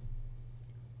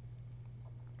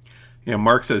 Yeah,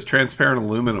 Mark says, transparent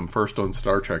aluminum first on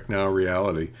Star Trek, now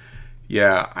reality.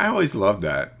 Yeah, I always loved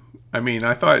that. I mean,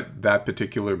 I thought that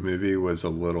particular movie was a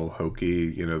little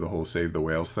hokey, you know, the whole Save the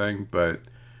Whales thing, but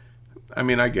I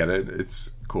mean, I get it.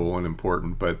 It's cool and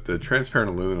important, but the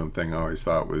transparent aluminum thing I always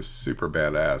thought was super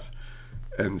badass.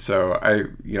 And so I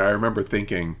remember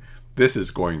thinking, this is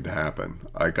going to happen.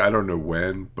 Like, I don't know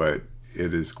when, but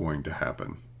it is going to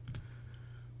happen.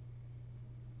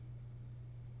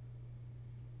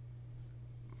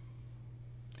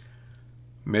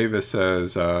 Mavis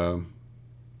says,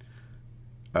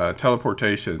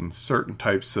 teleportation, certain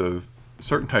types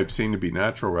seem to be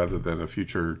natural rather than a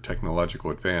future technological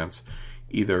advance,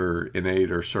 either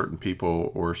innate or certain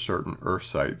people or certain Earth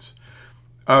sites.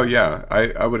 Oh yeah,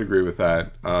 I would agree with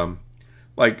that.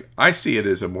 Like, I see it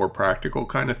as a more practical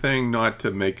kind of thing, not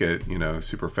to make it, you know,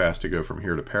 super fast to go from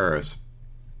here to Paris,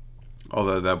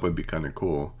 although that would be kind of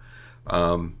cool.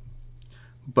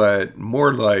 But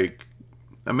more like,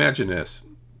 imagine this: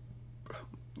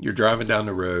 you're driving down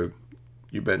the road.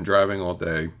 You've been driving all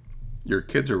day. Your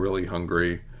kids are really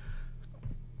hungry.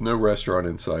 No restaurant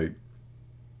in sight.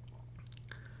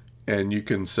 And you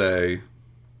can say,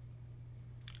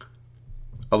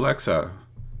 Alexa,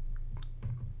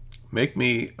 make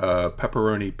me a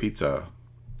pepperoni pizza.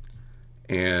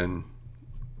 And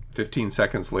 15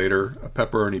 seconds later, a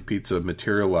pepperoni pizza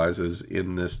materializes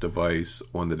in this device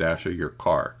on the dash of your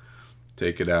car.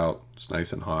 Take it out. It's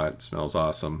nice and hot. Smells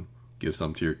awesome. Give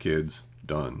some to your kids.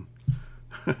 Done.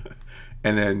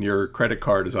 And then your credit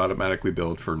card is automatically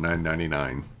billed for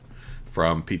 $9.99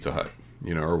 from Pizza Hut,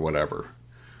 you know, or whatever.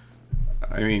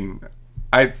 I mean,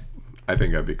 I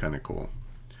think that'd be kind of cool.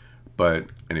 But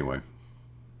anyway.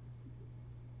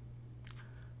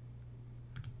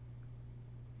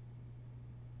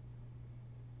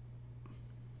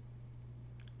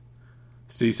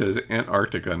 Steve says,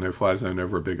 Antarctica, no fly zone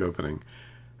over a big opening.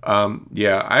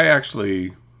 Yeah, I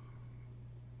actually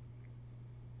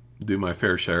do my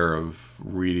fair share of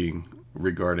reading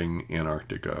regarding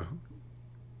Antarctica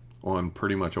on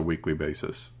pretty much a weekly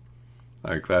basis.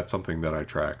 Like, that's something that I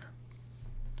track.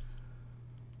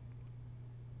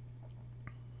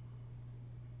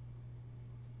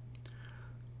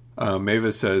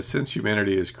 Mavis says, since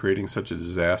humanity is creating such a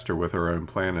disaster with our own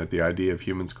planet, the idea of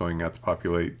humans going out to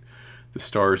populate the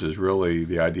stars is really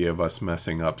the idea of us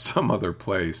messing up some other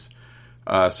place.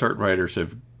 Certain writers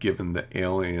have given the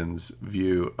aliens'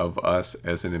 view of us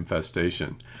as an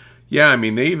infestation. Yeah, I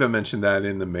mean, they even mentioned that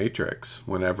in The Matrix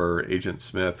whenever Agent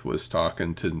Smith was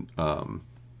talking to,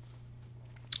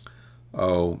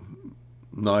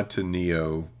 not to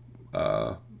Neo.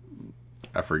 I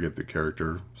forget the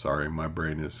character. Sorry, my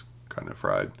brain is kind of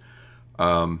fried.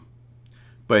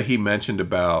 But he mentioned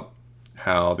about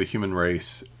how the human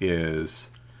race is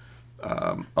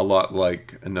a lot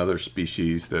like another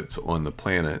species that's on the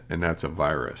planet, and that's a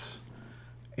virus.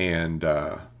 And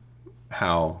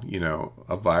how,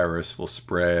 a virus will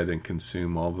spread and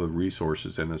consume all the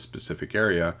resources in a specific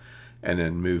area and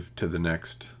then move to the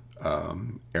next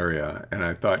area. And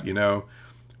I thought,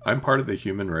 I'm part of the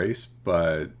human race,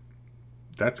 but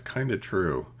that's kind of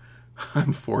true.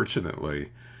 Unfortunately,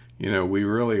 we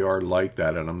really are like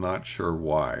that, and I'm not sure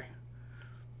why.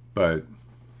 But,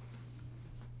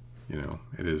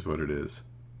 it is what it is.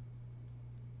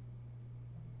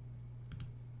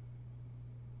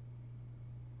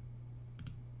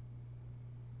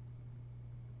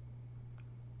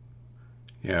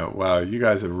 Yeah, wow, you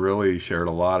guys have really shared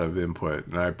a lot of input,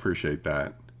 and I appreciate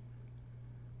that.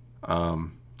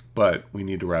 But we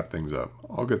need to wrap things up.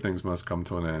 All good things must come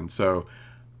to an end. So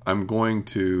I'm going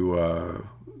to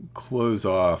close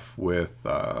off with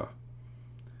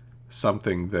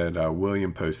something that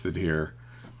William posted here.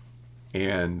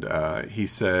 And he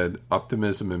said,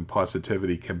 optimism and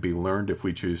positivity can be learned if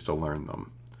we choose to learn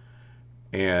them.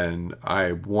 And I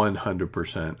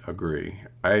 100% agree.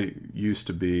 I used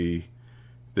to be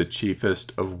the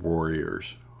chiefest of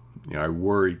warriors. I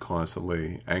worried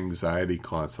constantly, anxiety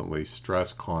constantly,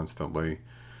 stress constantly.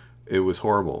 It was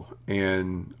horrible.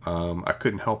 And I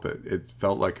couldn't help it. It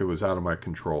felt like it was out of my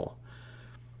control.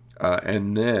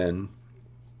 And then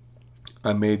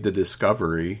I made the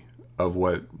discovery of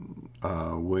what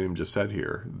William just said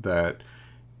here, that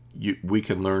we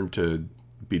can learn to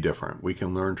be different. We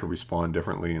can learn to respond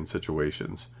differently in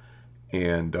situations.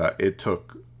 And it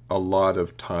took a lot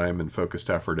of time and focused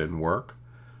effort and work.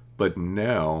 But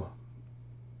now,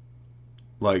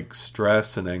 like,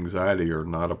 stress and anxiety are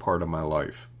not a part of my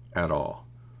life at all.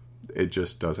 It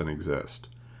just doesn't exist.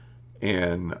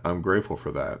 And I'm grateful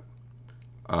for that.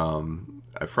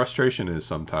 Frustration is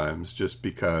sometimes just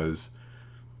because,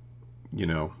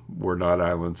 we're not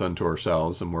islands unto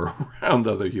ourselves and we're around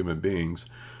other human beings.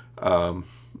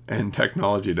 And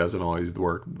technology doesn't always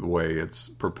work the way it's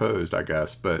proposed, I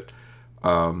guess. But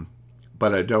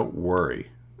I don't worry.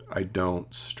 I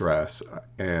don't stress,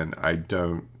 and I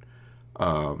don't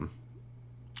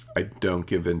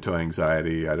give into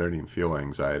anxiety. I don't even feel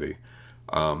anxiety,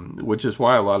 which is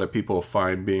why a lot of people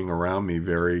find being around me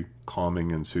very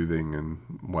calming and soothing and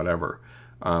whatever.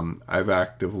 I've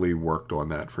actively worked on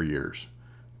that for years,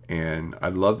 and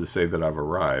I'd love to say that I've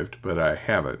arrived, but I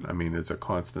haven't. I mean, it's a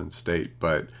constant state,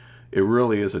 but it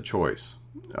really is a choice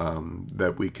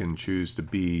that we can choose to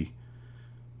be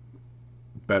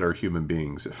better human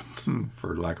beings,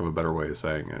 for lack of a better way of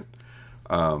saying it.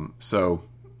 So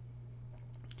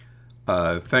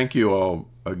thank you all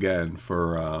again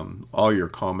for all your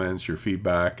comments, your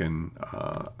feedback, and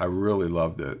I really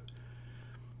loved it.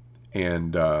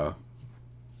 And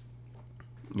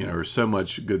there's so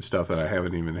much good stuff that I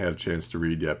haven't even had a chance to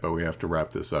read yet, but we have to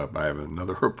wrap this up. I have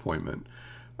another appointment.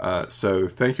 So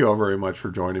thank you all very much for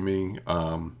joining me.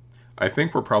 I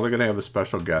think we're probably going to have a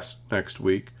special guest next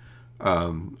week.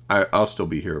 I'll still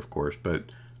be here, of course,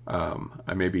 but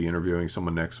I may be interviewing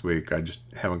someone next week. I just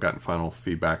haven't gotten final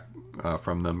feedback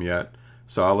from them yet.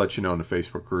 So I'll let you know in the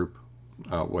Facebook group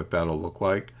what that'll look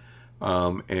like.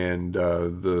 And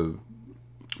the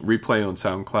replay on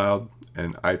SoundCloud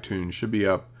and iTunes should be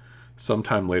up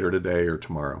sometime later today or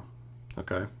tomorrow.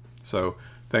 Okay? So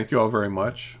thank you all very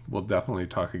much. We'll definitely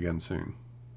talk again soon.